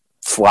 11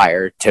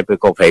 flyer,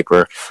 typical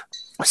paper,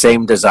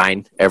 same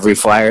design, every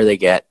flyer they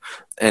get.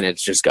 And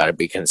it's just got to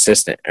be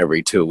consistent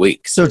every 2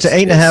 weeks. So it's an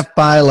 8.5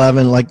 by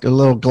 11, like a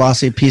little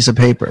glossy piece of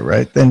paper,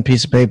 right? Thin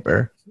piece of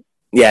paper.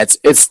 Yeah,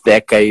 it's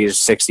thick. I use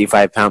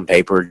 65-pound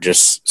paper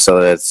just so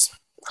that it's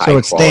high so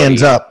it quality.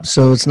 Stands up.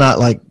 So it's not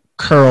like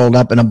curled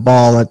up in a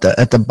ball at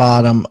the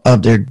bottom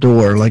of their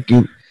door.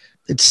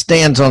 It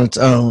stands on its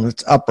own.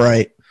 It's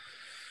upright,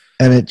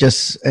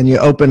 and you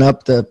open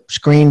up the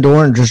screen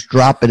door and just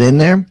drop it in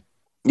there.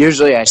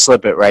 Usually, I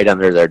slip it right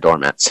under their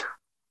doormats.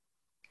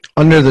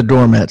 Under the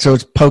doormat, so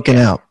it's poking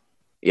out.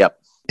 Yep.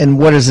 And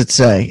what does it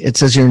say? It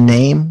says your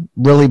name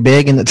really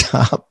big in the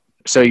top.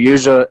 So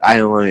usually,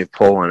 let me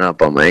pull one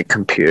up on my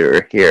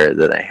computer here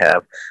that I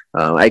have.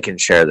 I can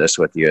share this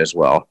with you as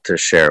well to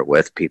share it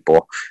with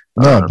people.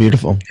 Oh,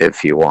 beautiful.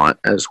 If you want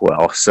as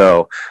well.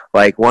 So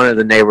like one of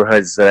the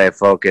neighborhoods that I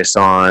focus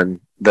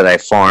on, that I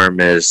farm,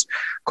 is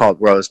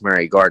called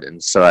Rosemary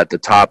Gardens. So at the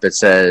top it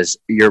says,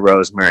 your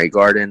Rosemary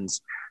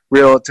Gardens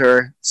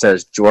realtor. It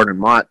says Jordan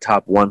Mott,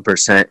 top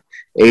 1%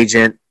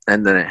 agent.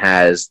 And then it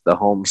has the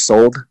home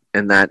sold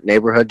in that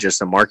neighborhood,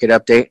 just a market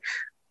update.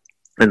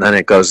 And then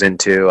it goes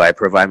into, I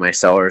provide my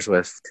sellers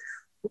with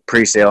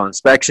pre-sale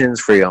inspections,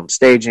 free home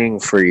staging,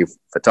 free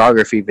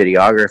photography,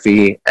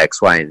 videography,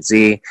 X, Y, and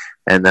Z.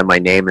 And then my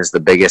name is the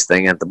biggest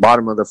thing at the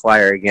bottom of the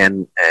flyer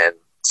again, and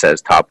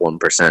says top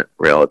 1%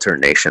 realtor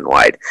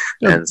nationwide.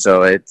 Yep. And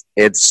so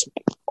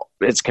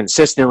it's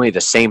consistently the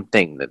same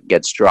thing that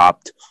gets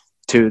dropped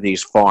to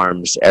these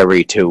farms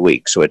every 2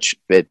 weeks, which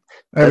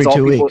every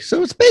 2 weeks.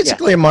 So it's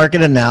basically a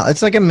market analysis.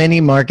 It's like a mini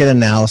market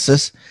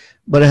analysis,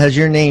 but it has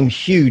your name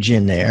huge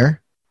in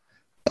there.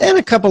 And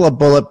a couple of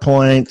bullet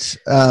points.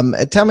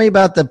 Tell me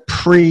about the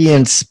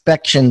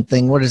pre-inspection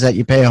thing. What is that?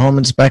 You pay a home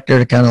inspector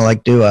to kind of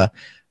like do a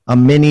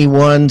mini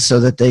one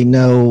so that they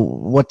know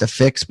what to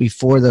fix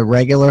before the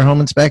regular home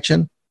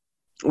inspection?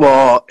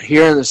 Well,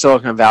 here in the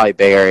Silicon Valley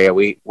Bay Area,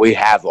 we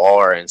have all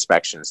our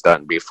inspections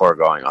done before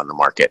going on the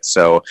market.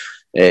 So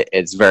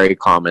it's very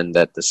common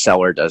that the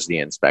seller does the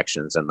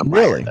inspections and the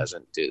buyer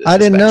doesn't do the inspections. I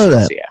didn't know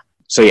that. Yeah.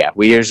 So yeah,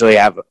 we usually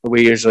have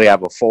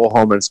a full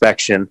home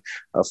inspection,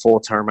 a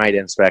full termite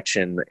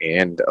inspection,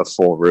 and a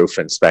full roof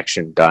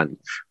inspection done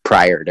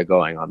prior to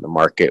going on the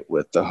market,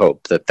 with the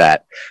hope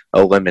that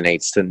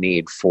eliminates the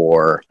need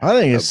for. I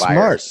think it's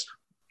smart.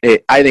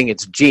 I think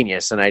it's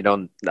genius, and I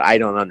don't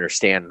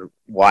understand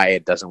why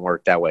it doesn't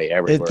work that way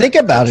everywhere. Think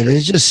about it;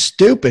 it's just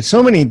stupid.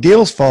 So many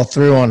deals fall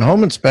through on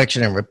home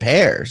inspection and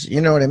repairs.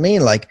 You know what I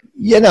mean? Like,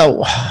 yeah,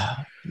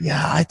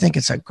 I think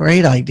it's a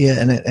great idea,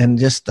 and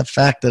just the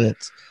fact that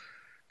it's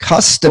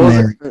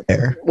customary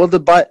there. Well,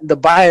 the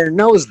buyer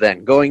knows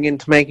then going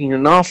into making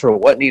an offer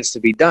what needs to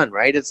be done,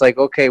 right? It's like,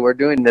 okay, we're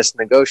doing this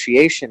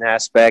negotiation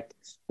aspect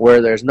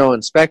where there's no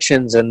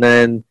inspections, and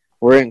then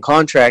we're in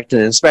contract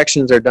and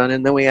inspections are done,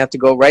 and then we have to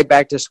go right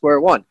back to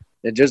square one.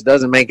 It just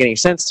doesn't make any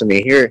sense to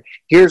me.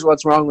 Here's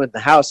what's wrong with the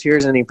house.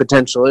 Here's any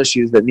potential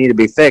issues that need to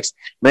be fixed.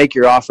 Make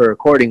your offer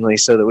accordingly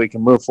so that we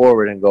can move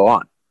forward and go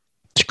on.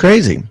 It's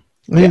crazy.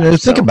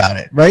 Think about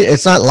it, right?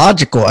 It's not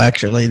logical,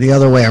 actually, the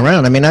other way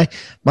around. I mean,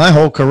 my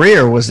whole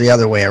career was the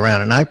other way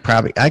around, and I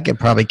could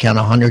probably count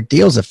 100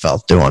 deals that fell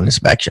through on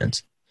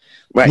inspections.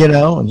 Right.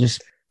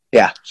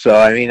 Yeah. So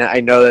I mean,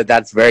 I know that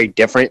that's very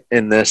different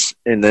in this.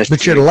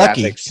 But you're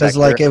lucky, because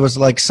it was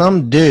like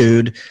some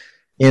dude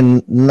in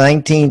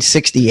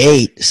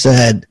 1968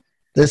 said,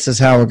 "This is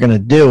how we're going to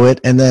do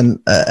it," and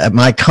then at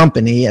my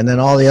company, and then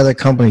all the other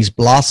companies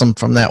blossomed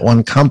from that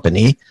one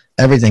company.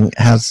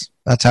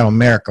 That's how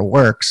America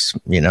works,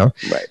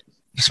 Right.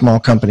 Small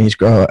companies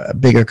grow,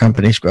 bigger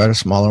companies grow to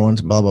smaller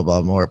ones, blah, blah,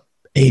 blah, more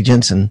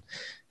agents. And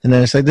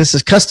then it's like, this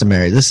is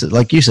customary. This is,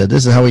 like you said,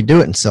 this is how we do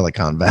it in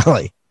Silicon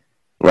Valley.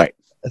 Right.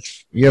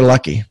 You're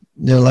lucky.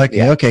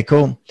 Yeah. Okay,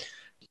 cool.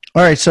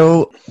 All right.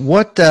 So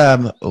what's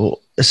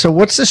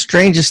the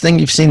strangest thing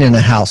you've seen in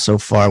a house so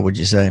far, would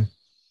you say?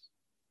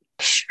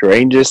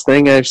 Strangest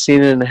thing I've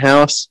seen in a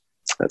house?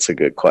 That's a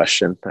good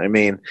question. I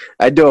mean,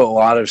 I do a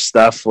lot of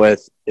stuff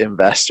with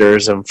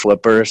investors and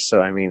flippers.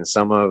 So, I mean,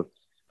 some of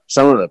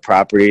the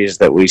properties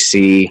that we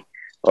see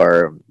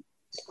are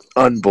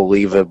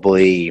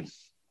unbelievably,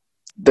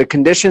 the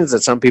conditions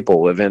that some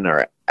people live in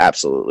are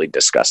absolutely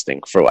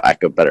disgusting, for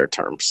lack of better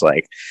terms.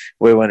 Like,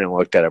 we went and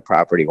looked at a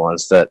property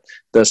once that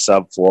the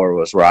subfloor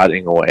was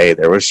rotting away.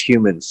 There was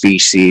human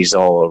feces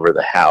all over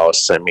the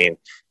house. I mean,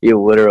 you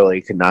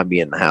literally could not be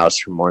in the house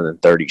for more than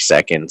 30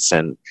 seconds.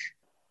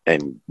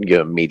 And you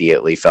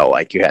immediately felt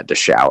like you had to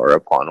shower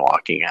upon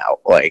walking out.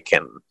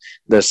 And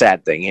the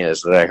sad thing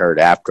is that I heard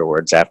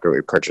afterwards, after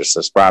we purchased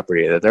this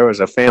property, that there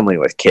was a family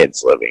with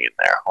kids living in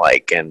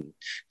there. And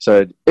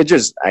so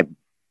I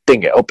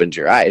think it opens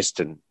your eyes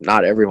to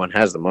not everyone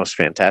has the most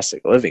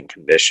fantastic living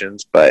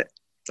conditions, but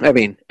I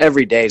mean,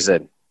 every day is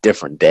a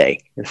different day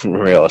in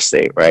real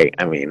estate, right?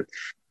 I mean,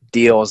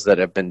 deals that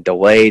have been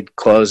delayed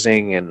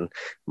closing, and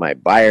my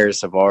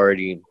buyers have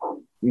already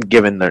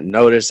given their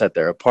notice at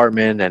their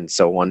apartment, and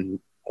so one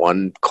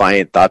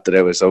client thought that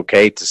it was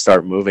okay to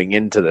start moving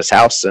into this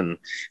house and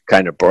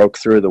kind of broke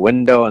through the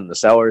window, and the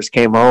sellers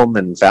came home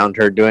and found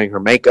her doing her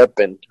makeup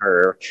in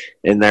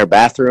their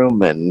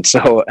bathroom. And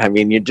so, I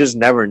mean, you just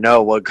never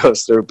know what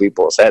goes through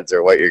people's heads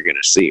or what you're going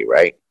to see,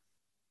 right?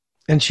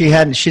 And she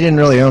didn't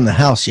really own the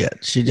house yet.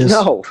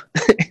 No.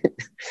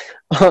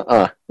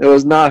 It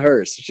was not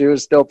hers. She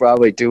was still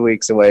probably 2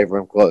 weeks away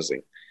from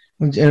closing.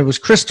 And it was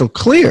crystal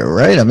clear,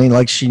 right? I mean,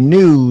 like, she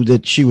knew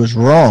that she was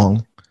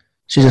wrong.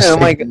 She just. I'm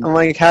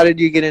like, how did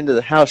you get into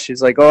the house?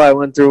 She's like, oh, I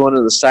went through one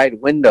of the side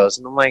windows.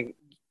 And I'm like,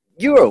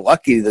 you were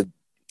lucky the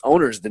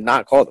owners did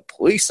not call the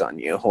police on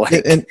you.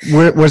 And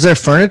was there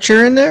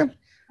furniture in there?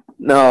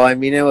 No, I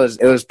mean, it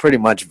was pretty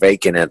much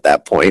vacant at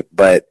that point.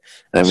 But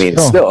I mean,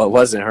 still, it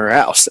wasn't her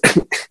house.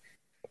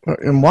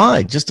 And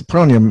why? Just to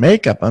put on your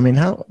makeup? I mean,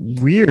 how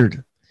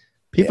weird.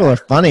 People are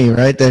funny,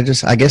 right?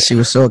 I guess she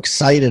was so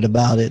excited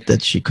about it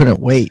that she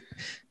couldn't wait.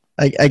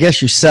 I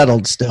guess you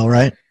settled still,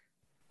 right?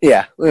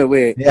 Yeah.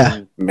 We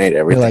made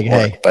everything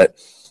work, but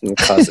it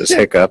causes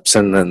hiccups.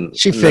 And then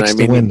she fixed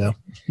the window.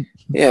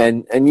 Yeah.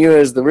 And you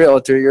as the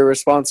realtor, you're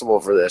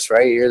responsible for this,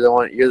 right?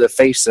 You're the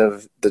face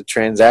of the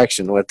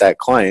transaction with that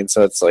client.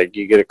 So it's like,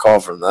 you get a call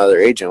from the other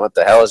agent. What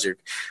the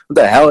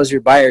hell is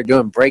your buyer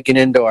doing breaking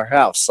into our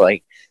house?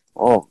 Like,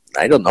 oh,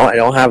 I don't know. I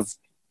don't have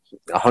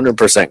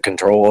 100%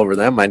 control over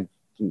them.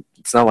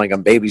 It's not like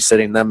I'm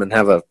babysitting them and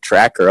have a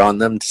tracker on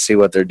them to see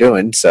what they're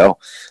doing. So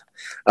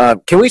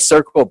can we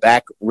circle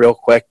back real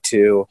quick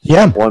to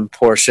one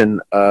portion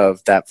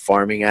of that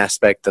farming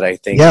aspect that I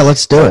think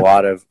let's do it.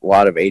 A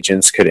lot of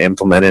agents could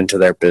implement into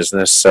their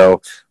business.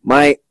 So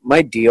my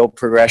deal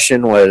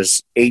progression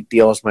was 8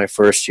 deals my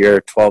first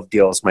year, 12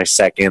 deals my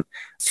second,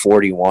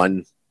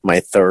 41 my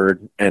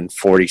third, and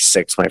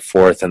 46 my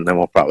fourth, and then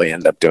we'll probably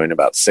end up doing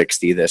about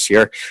 60 this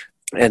year.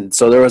 And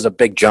so there was a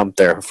big jump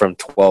there from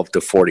 12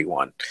 to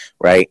 41,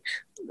 right?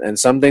 And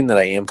something that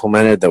I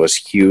implemented that was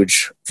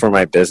huge for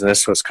my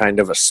business was kind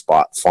of a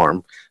spot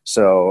farm.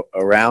 So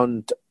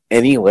around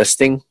any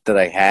listing that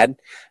I had,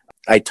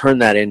 I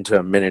turned that into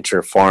a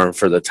miniature farm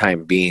for the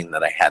time being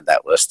that I had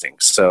that listing.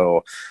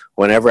 So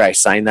whenever I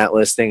signed that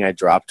listing, I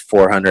dropped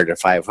 400 to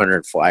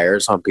 500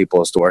 flyers on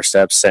people's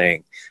doorsteps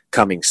saying,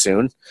 coming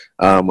soon,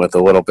 with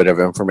a little bit of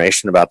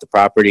information about the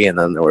property. And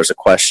then there was a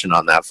question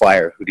on that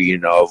flyer: who do you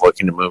know of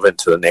looking to move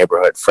into the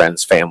neighborhood,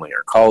 friends, family,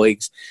 or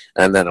colleagues?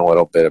 And then a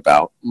little bit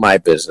about my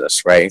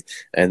business, right?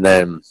 And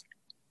then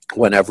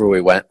whenever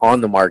we went on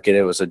the market,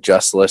 it was a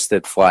just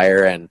listed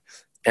flyer and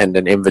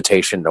an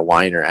invitation to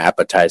wine or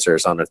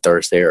appetizers on a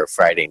Thursday or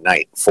Friday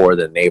night for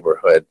the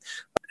neighborhood.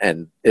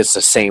 And it's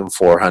the same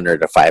 400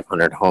 to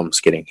 500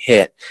 homes getting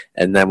hit.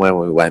 And then when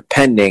we went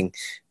pending,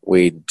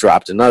 we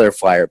dropped another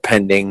flyer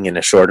pending in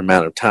a short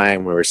amount of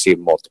time. We received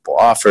multiple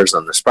offers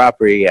on this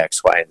property,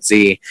 X, Y, and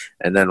Z.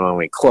 And then when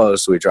we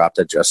closed, we dropped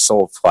a just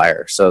sold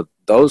flyer. So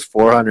those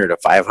 400 to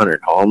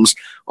 500 homes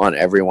on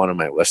every one of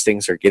my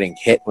listings are getting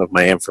hit with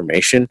my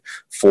information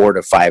 4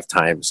 to 5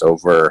 times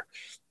over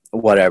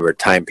whatever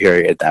time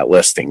period that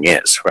listing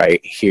is, right?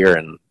 Here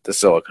in the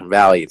Silicon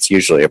Valley, it's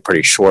usually a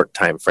pretty short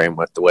time frame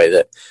with the way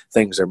that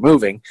things are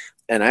moving.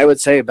 And I would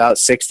say about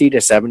 60 to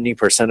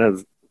 70%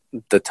 of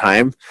the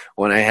time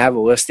when I have a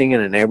listing in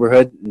a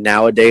neighborhood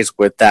nowadays,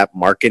 with that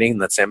marketing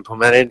that's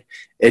implemented,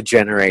 it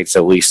generates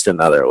at least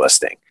another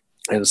listing.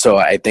 And so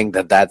I think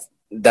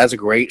that's a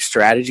great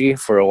strategy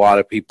for a lot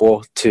of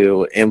people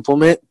to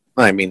implement.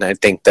 I mean, I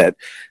think that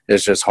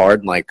it's just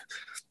hard. Like,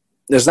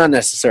 it's not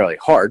necessarily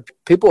hard.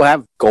 People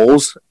have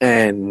goals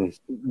and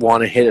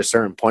want to hit a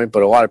certain point,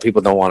 but a lot of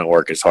people don't want to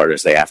work as hard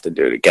as they have to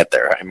do to get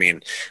there. I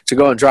mean, to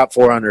go and drop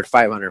 400,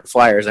 500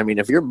 flyers, I mean,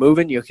 if you're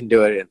moving, you can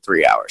do it in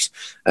 3 hours.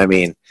 I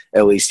mean,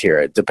 at least here.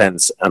 It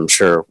depends, I'm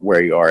sure,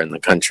 where you are in the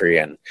country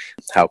and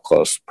how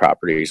close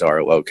properties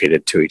are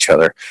located to each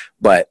other.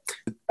 But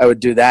I would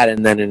do that.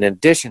 And then in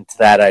addition to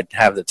that, I'd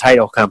have the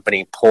title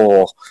company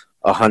pull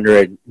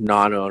 100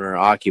 non-owner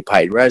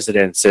occupied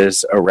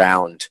residences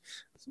around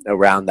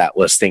that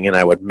listing, and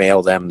I would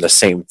mail them the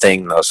same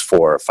thing those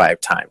 4 or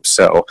 5 times.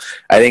 So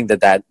I think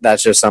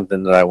that's just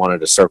something that I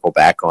wanted to circle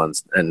back on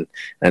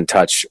and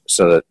touch,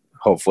 so that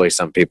hopefully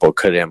some people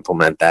could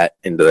implement that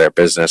into their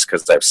business,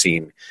 because I've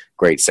seen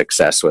great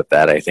success with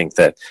that. I think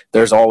that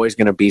there's always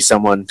going to be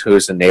someone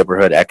who's a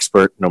neighborhood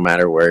expert no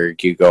matter where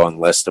you go and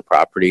list a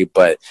property,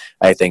 but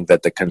I think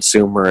that the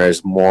consumer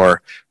is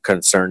more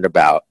concerned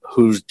about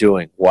who's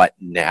doing what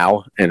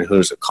now and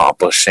who's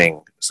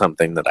accomplishing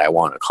something that I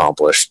want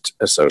accomplished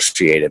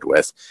associated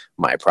with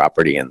my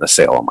property and the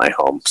sale of my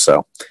home.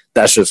 So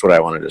that's just what I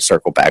wanted to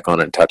circle back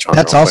on and touch on.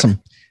 That's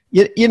awesome.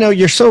 You know,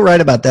 you're so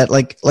right about that.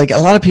 Like a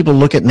lot of people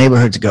look at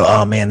neighborhoods and go,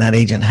 "Oh man, that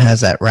agent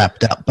has that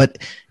wrapped up." But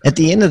at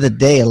the end of the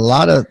day, a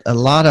lot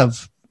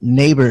of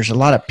neighbors, a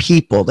lot of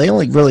people, they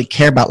only really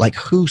care about like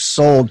who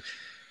sold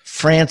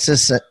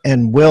Francis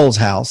and Will's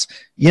house.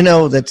 You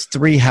know, that's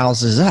 3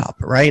 houses up,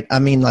 right? I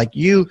mean, like,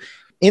 you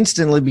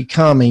instantly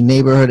become a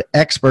neighborhood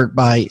expert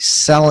by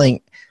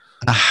selling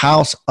a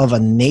house of a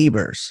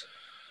neighbor's.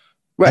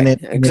 Right,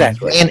 and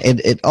exactly. And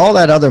it all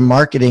that other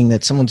marketing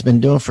that someone's been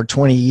doing for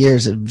 20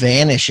 years, it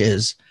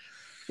vanishes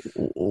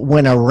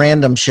when a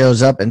random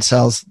shows up and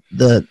sells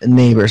the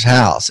neighbor's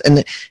house.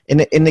 And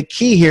the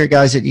key here,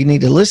 guys, that you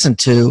need to listen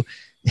to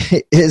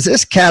is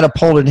this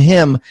catapulted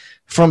him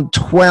from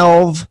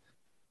 12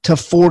 to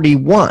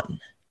 41,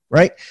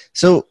 right?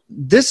 So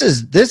this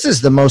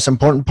is the most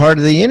important part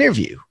of the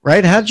interview,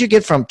 right? How did you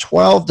get from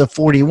 12 to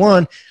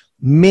 41?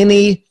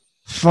 Mini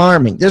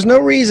farming. There's no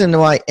reason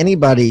why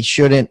anybody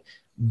shouldn't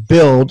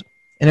build.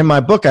 And in my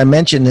book, I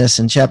mentioned this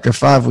in chapter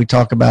 5, we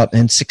talk about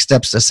in 6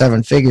 Steps to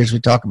 7 Figures, we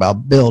talk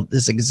about build,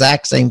 this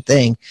exact same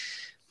thing.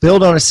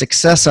 Build on a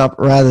success up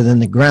rather than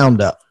the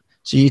ground up.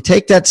 So you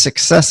take that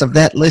success of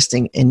that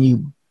listing and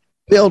you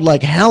build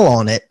like hell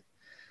on it,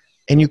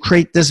 and you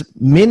create this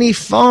mini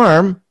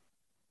farm,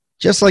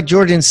 just like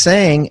Jordan's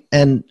saying,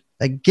 and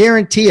I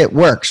guarantee it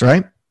works,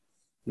 right?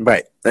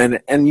 Right.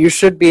 And you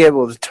should be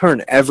able to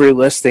turn every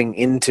listing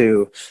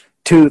into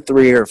 2,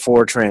 3, or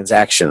 4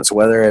 transactions,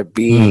 whether it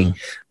be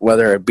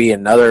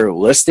another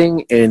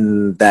listing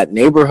in that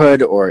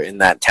neighborhood or in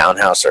that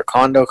townhouse or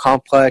condo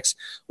complex,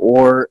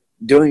 or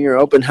doing your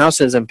open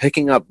houses and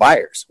picking up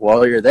buyers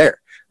while you're there.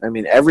 I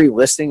mean, every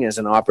listing is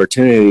an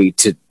opportunity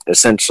to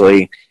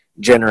essentially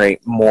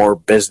generate more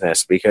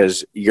business,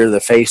 because you're the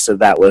face of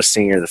that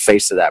listing, you're the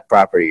face of that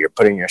property, you're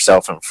putting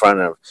yourself in front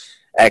of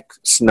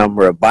X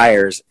number of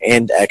buyers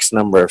and X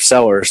number of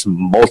sellers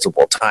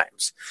multiple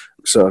times.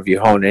 So if you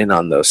hone in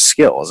on those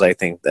skills, I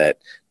think that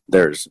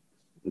there's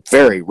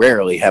very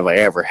rarely have I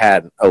ever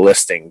had a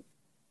listing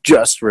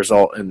just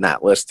result in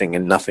that listing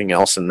and nothing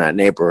else in that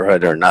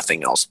neighborhood or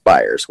nothing else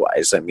buyers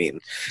wise. I mean,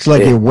 it's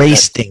like you're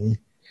wasting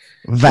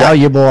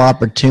valuable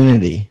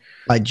opportunity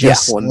by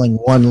just selling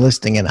one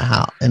listing in a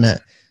house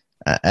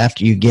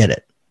after you get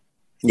it.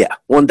 Yeah,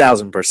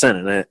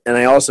 1,000%. And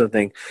I also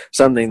think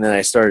something that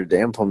I started to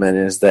implement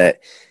is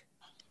that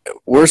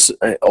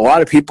a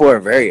lot of people are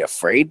very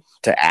afraid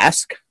to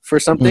ask for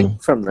something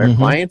from their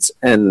clients,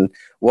 and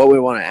what we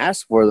want to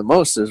ask for the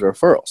most is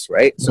referrals,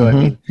 right? So I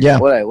mean,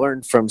 what I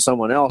learned from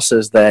someone else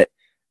is that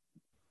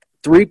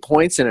 3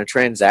 points in a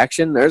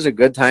transaction, there's a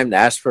good time to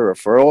ask for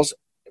referrals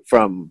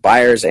from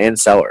buyers and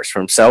sellers.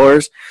 From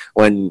sellers,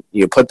 when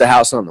you put the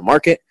house on the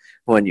market,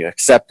 when you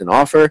accept an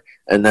offer,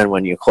 and then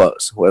when you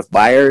close. With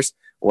buyers,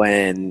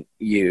 when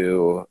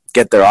you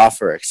get their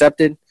offer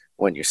accepted,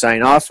 when you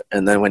sign off,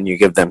 and then when you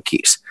give them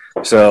keys.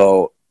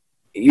 So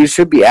you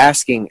should be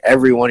asking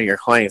every one of your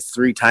clients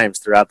 3 times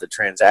throughout the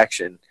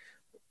transaction,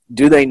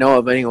 do they know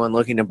of anyone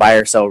looking to buy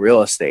or sell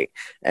real estate?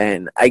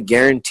 And I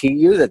guarantee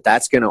you that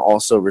that's going to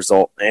also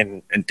result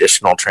in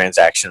additional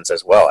transactions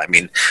as well. I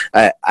mean,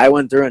 I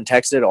went through and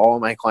texted all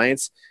of my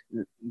clients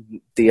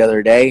the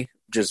other day,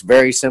 just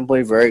very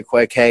simply, very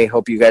quick, hey,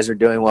 hope you guys are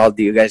doing well.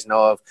 Do you guys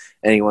know of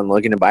anyone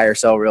looking to buy or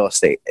sell real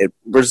estate? It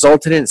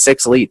resulted in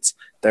 6 leads.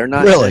 They're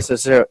not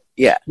necessarily,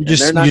 You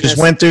just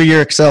went through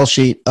your Excel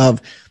sheet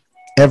of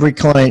every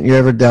client you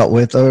ever dealt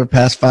with over the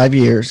past 5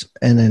 years,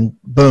 and then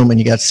boom, and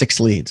you got 6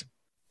 leads.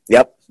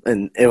 Yep.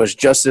 And it was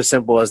just as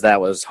simple as that.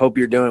 Was, hope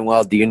you're doing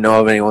well. Do you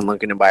know of anyone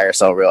looking to buy or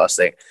sell real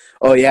estate?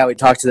 Oh yeah, we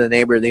talked to the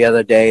neighbor the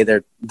other day.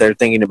 They're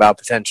thinking about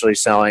potentially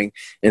selling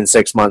in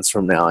 6 months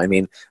from now. I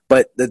mean,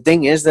 but the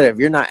thing is that if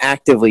you're not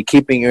actively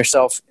keeping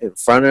yourself in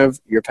front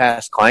of your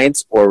past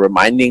clients or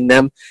reminding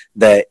them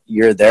that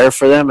you're there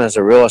for them as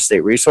a real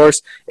estate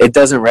resource, it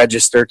doesn't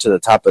register to the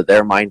top of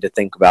their mind to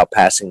think about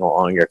passing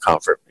along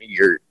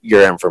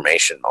your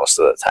information most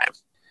of the time.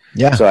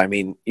 Yeah. So I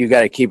mean, you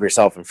got to keep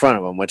yourself in front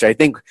of them, which I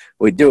think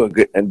I do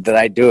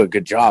a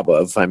good job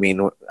of. I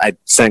mean, I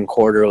send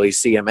quarterly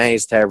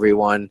CMAs to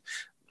everyone.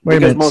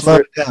 Wait a minute, slow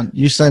it down.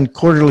 You send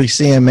quarterly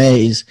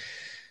CMAs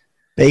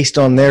based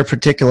on their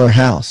particular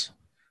house.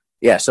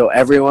 Yeah. So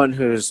everyone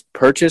who's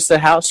purchased a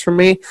house from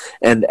me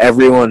and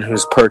everyone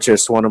who's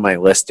purchased one of my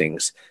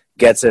listings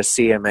gets a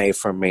CMA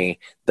from me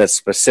that's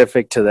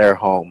specific to their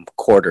home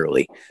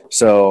quarterly.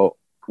 So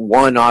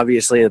 1,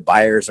 obviously the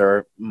buyers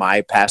are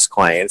my past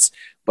clients.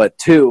 But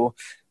 2,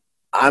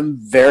 I'm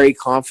very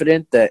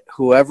confident that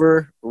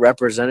whoever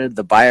represented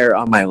the buyer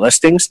on my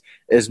listings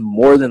is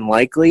more than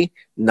likely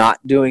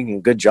not doing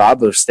a good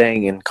job of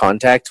staying in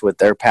contact with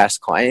their past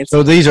clients.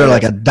 So these are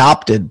like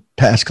adopted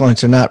past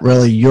clients. They're not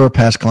really your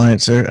past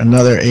clients. They're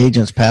another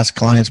agent's past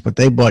clients, but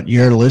they bought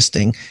your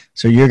listing.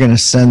 So you're going to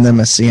send them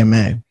a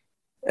CMA.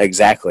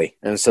 Exactly.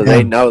 And so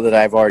they know that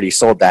I've already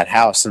sold that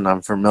house and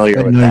I'm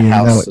familiar with that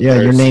house. So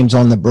your name's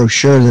on the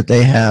brochure that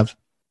they have.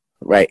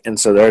 Right. And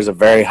so there's a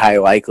very high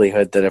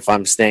likelihood that if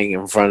I'm staying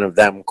in front of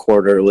them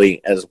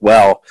quarterly as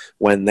well,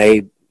 when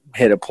they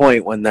hit a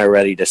point when they're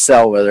ready to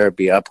sell, whether it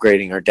be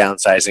upgrading or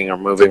downsizing or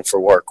moving for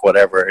work,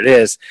 whatever it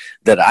is,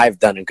 that I've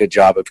done a good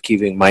job of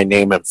keeping my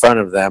name in front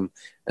of them.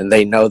 And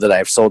they know that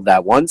I've sold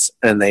that once,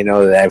 and they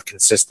know that I've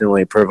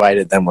consistently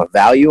provided them with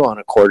value on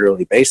a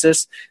quarterly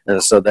basis.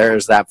 And so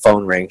there's that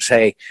phone rings.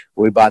 Hey,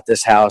 we bought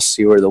this house.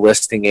 You were the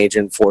listing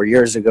agent 4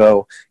 years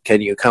ago.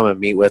 Can you come and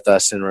meet with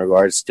us in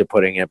regards to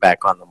putting it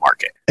back on the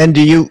market? And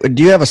do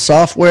you have a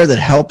software that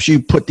helps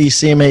you put these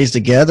CMAs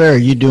together, or are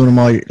you doing them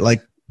all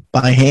like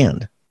by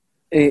hand?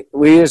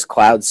 We use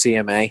Cloud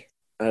CMA.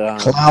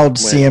 Cloud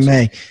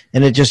CMA.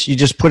 And you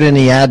just put in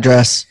the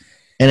address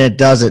and it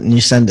does it and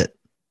you send it.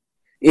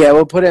 Yeah,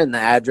 we'll put it in the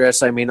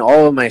address. I mean,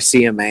 all of my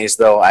CMAs,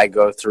 though, I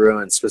go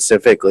through and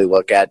specifically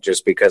look at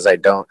just because I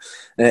don't.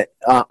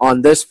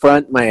 On this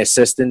front, my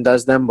assistant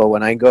does them, but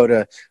when I go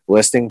to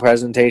listing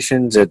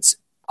presentations,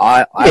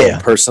 I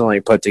personally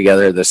put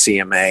together the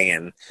CMA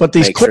and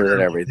make sure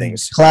that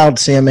everything's. Cloud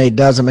CMA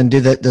does them, and do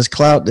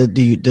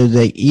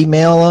they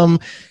email them,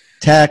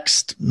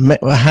 text?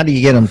 How do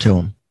you get them to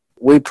them?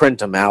 We print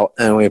them out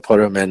and we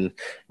put them in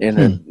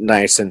a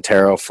nice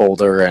Intero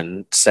folder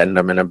and send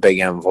them in a big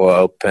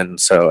envelope. And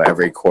so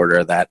every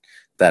quarter that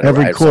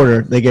every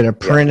quarter they get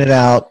it printed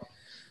out.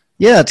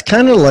 Yeah, it's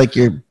kind of like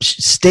your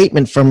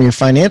statement from your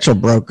financial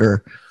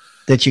broker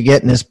that you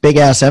get in this big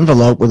ass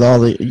envelope with all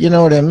the, you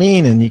know what I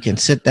mean? And you can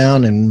sit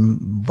down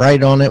and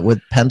write on it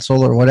with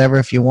pencil or whatever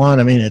if you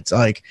want. I mean, it's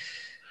like,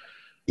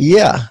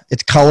 yeah,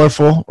 it's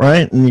colorful,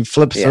 right? And you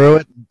flip through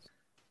it.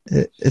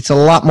 It's a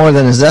lot more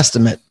than a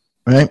Zestimate,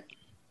 right?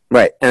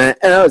 Right, and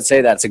I would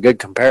say that's a good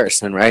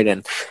comparison,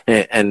 right?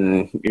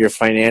 And your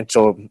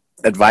financial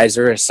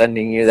advisor is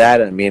sending you that.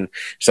 I mean,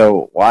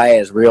 so why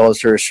as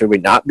realtors should we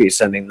not be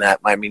sending that?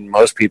 I mean,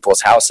 most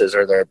people's houses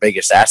are their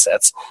biggest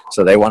assets,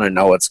 so they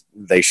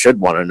should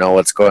want to know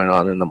what's going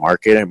on in the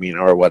market. I mean,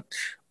 or what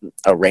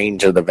a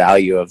range of the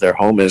value of their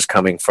home is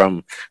coming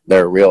from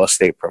their real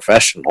estate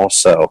professional.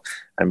 So,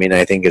 I mean,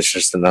 I think it's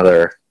just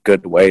another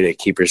good way to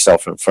keep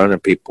yourself in front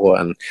of people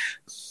and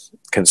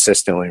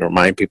consistently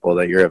remind people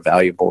that you're a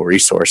valuable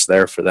resource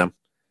there for them.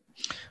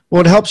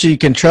 Well, it helps you. You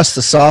can trust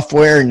the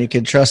software, and you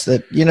can trust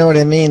that, you know what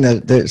I mean,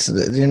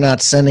 that you're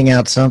not sending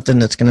out something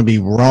that's going to be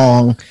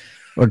wrong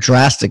or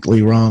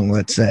drastically wrong,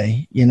 let's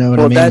say. You know what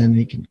I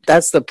mean?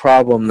 That's the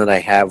problem that I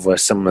have with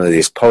some of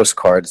these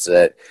postcards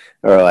that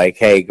are like,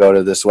 hey, go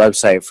to this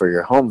website for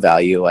your home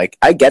value. Like,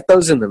 I get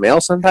those in the mail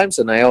sometimes,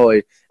 and I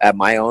always, at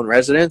my own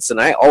residence, and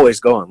I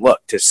always go and look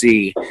to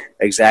see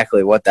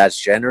exactly what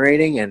that's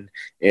generating. And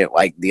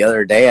like the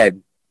other day, I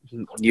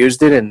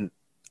used it, and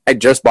I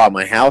just bought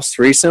my house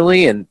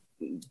recently, and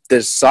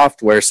this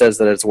software says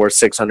that it's worth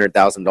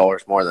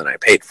 $600,000 more than I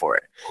paid for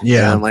it.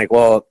 Yeah. And I'm like,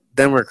 well,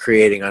 then we're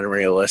creating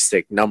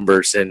unrealistic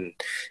numbers in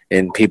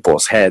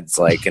people's heads,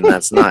 like, and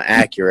that's not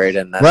accurate.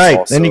 And that's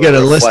right. Then you get a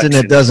listing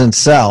that doesn't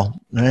sell,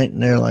 right?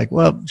 And they're like,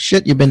 well,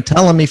 shit, you've been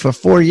telling me for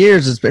 4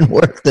 years it's been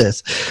worth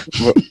this.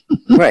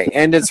 Right.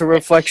 And it's a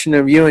reflection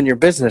of you and your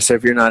business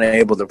if you're not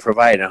able to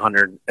provide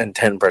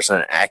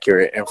 110%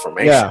 accurate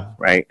information. Yeah.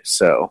 Right.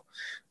 So,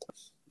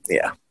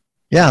 yeah.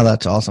 Yeah,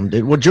 that's awesome,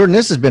 dude. Well, Jordan,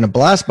 this has been a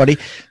blast, buddy.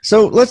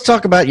 So let's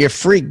talk about your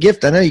free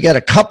gift. I know you got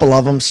a couple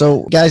of them.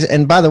 So, guys,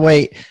 and by the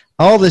way,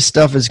 all this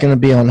stuff is going to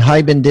be on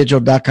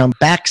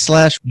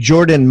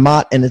hibandigital.com/Jordan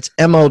Mott, and it's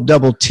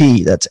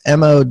MOTT. That's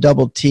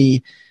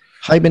MOTT.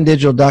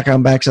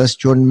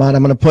 hibandigital.com/Jordan Mott.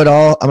 I'm going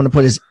to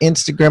put his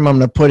Instagram. I'm going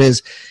to put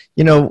his,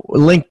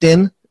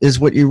 LinkedIn is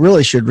what you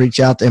really should reach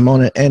out to him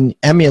on it and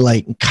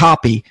emulate and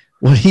copy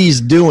what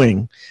he's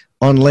doing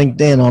on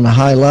LinkedIn on a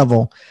high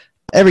level.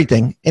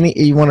 Everything.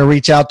 You want to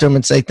reach out to him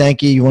and say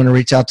thank you. You want to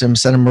reach out to him,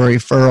 send him a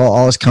referral.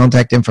 All his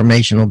contact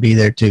information will be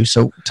there too.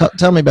 So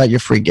tell me about your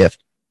free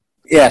gift.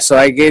 Yeah, so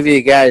I gave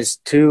you guys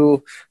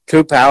two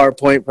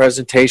PowerPoint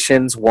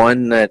presentations.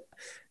 One that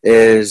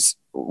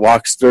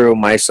walks through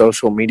my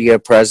social media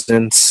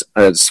presence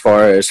as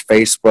far as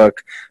Facebook,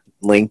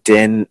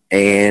 LinkedIn,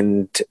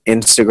 and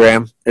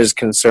Instagram is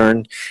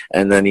concerned,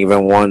 and then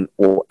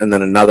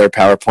another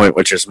PowerPoint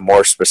which is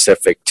more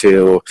specific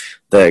to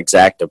the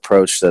exact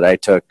approach that I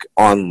took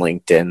on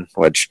LinkedIn,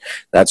 which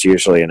that's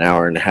usually an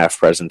hour and a half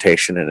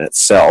presentation in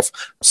itself.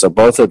 So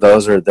both of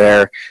those are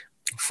there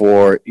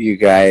for you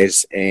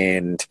guys,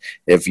 and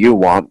if you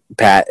want,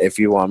 Pat, if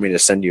you want me to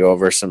send you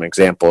over some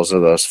examples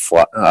of those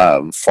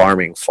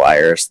farming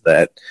flyers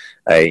that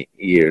I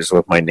use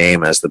with my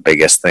name as the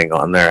biggest thing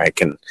on there, I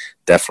can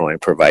definitely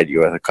provide you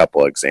with a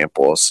couple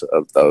examples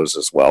of those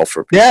as well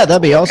for people. Yeah,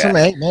 that'd be awesome.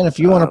 Hey, man, if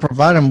you want to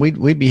provide them,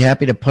 we'd be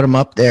happy to put them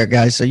up there,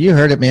 guys. So you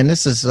heard it, man.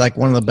 This is like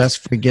one of the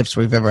best free gifts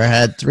we've ever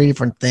had. 3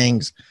 different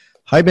things.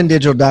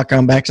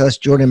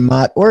 hibandigital.com/Jordan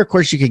Mott, or of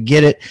course you could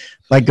get it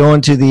by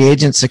going to the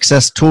Agent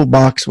Success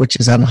Toolbox, which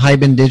is on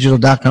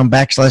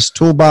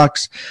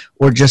hibandigital.com/toolbox,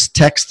 or just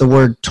text the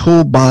word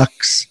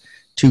toolbox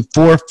to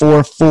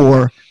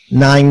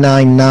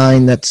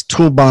 444-999. That's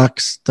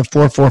toolbox to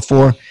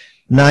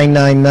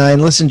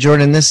 444-999. Listen,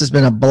 Jordan, this has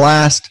been a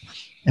blast.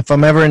 If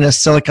I'm ever in the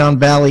Silicon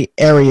Valley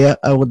area,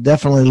 I will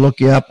definitely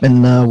look you up,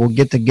 and we'll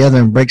get together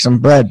and break some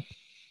bread.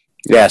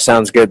 Yeah,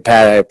 sounds good,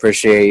 Pat. I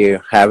appreciate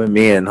you having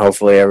me, and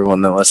hopefully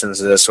everyone that listens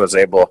to this was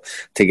able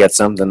to get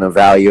something of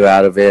value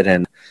out of it.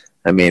 And,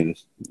 I mean,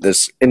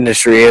 this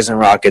industry isn't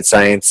rocket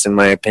science, in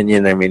my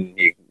opinion. I mean,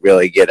 you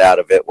really get out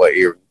of it what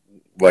you're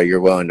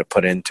willing to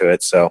put into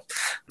it. So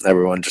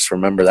everyone just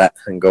remember that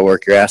and go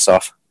work your ass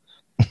off.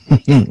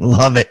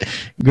 Love it.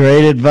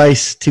 Great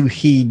advice to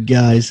heed,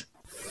 guys.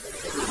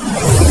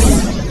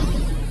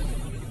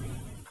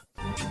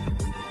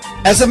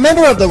 As a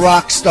member of the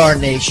Rockstar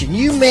Nation,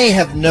 you may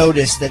have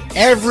noticed that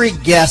every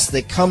guest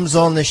that comes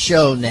on the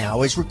show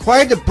now is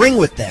required to bring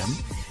with them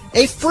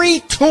a free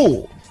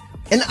tool,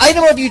 an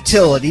item of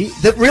utility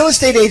that real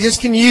estate agents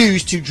can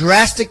use to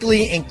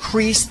drastically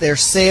increase their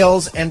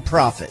sales and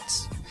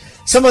profits.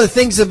 Some of the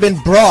things that have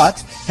been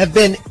brought have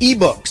been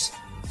ebooks,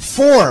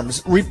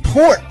 forms,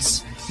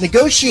 reports,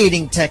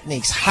 negotiating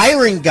techniques,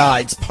 hiring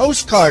guides,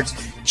 postcards,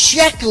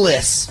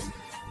 checklists,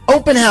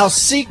 open house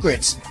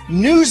secrets,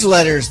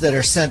 newsletters that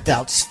are sent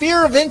out,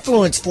 sphere of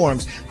influence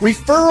forms,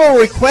 referral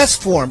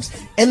request forms,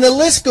 and the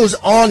list goes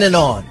on and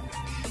on.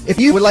 If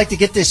you would like to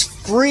get this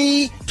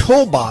free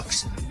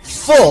toolbox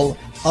full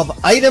of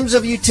items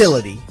of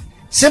utility,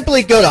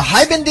 simply go to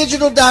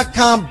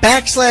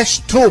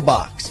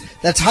hibandigital.com/toolbox.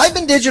 That's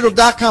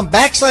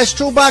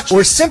hibandigital.com/toolbox,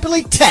 or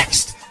simply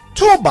text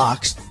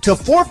toolbox to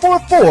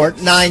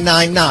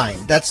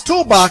 444-999. That's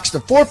toolbox to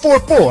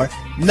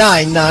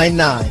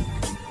 444-999.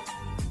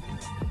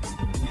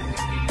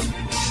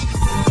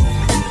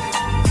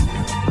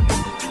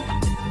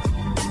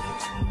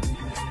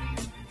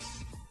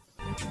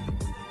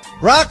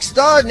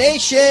 Rockstar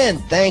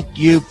Nation, thank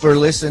you for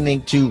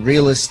listening to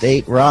Real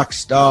Estate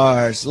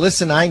Rockstars.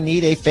 Listen, I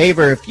need a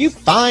favor. If you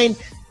find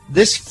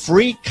this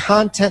free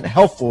content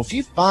helpful, if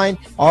you find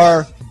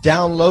our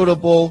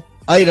downloadable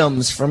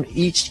items from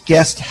each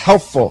guest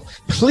helpful,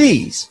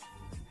 please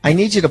I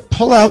need you to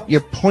pull out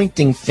your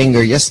pointing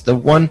finger. Yes, the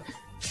one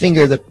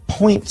finger that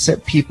points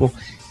at people,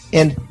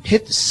 and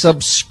hit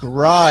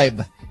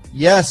subscribe.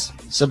 Yes,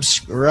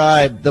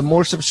 subscribe. The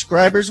more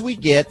subscribers we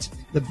get,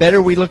 the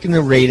better we look in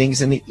the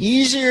ratings, and the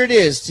easier it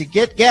is to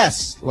get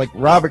guests like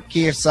Robert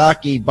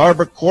Kiyosaki,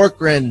 Barbara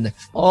Corcoran,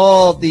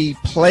 all the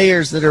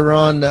players that are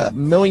on $1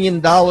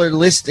 million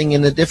listing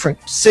in the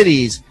different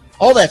cities.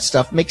 All that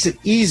stuff makes it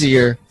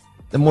easier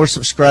the more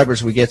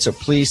subscribers we get. So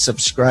please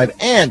subscribe.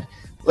 And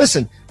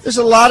listen, there's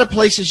a lot of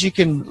places you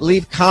can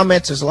leave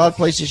comments. There's a lot of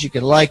places you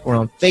can like. We're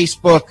on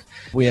Facebook.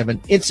 We have an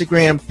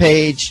Instagram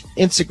page.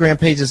 Instagram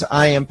page is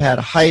I am Pat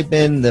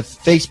Hiban. The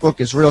Facebook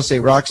is Real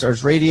Estate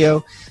Rockstars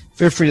Radio.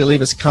 Feel free to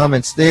leave us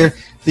comments there.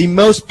 The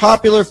most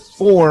popular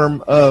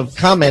form of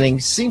commenting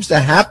seems to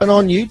happen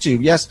on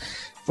YouTube. Yes,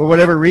 for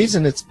whatever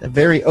reason, it's a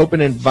very open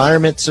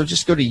environment. So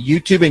just go to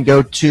YouTube and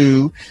go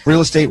to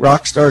Real Estate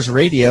Rockstars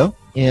Radio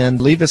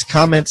and leave us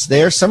comments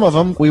there. Some of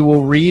them we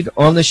will read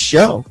on the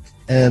show.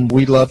 And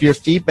we love your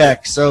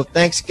feedback. So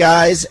thanks,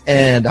 guys,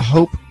 and I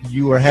hope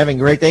you are having a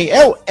great day.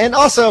 Oh, and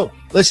also,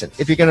 listen,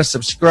 if you're going to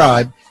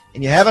subscribe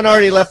and you haven't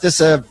already left us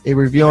a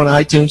review on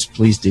iTunes,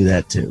 please do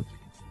that too.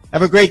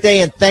 Have a great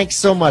day, and thanks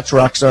so much,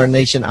 Rockstar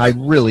Nation. I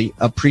really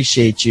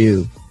appreciate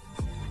you.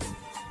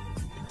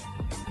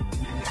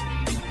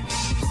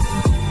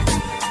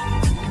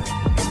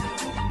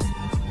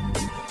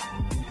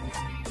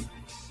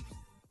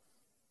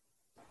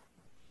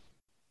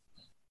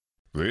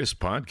 This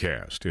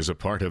podcast is a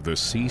part of the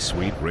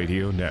C-Suite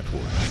Radio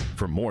Network.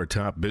 For more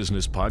top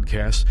business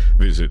podcasts,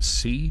 visit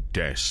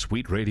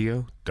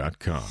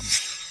c-suiteradio.com.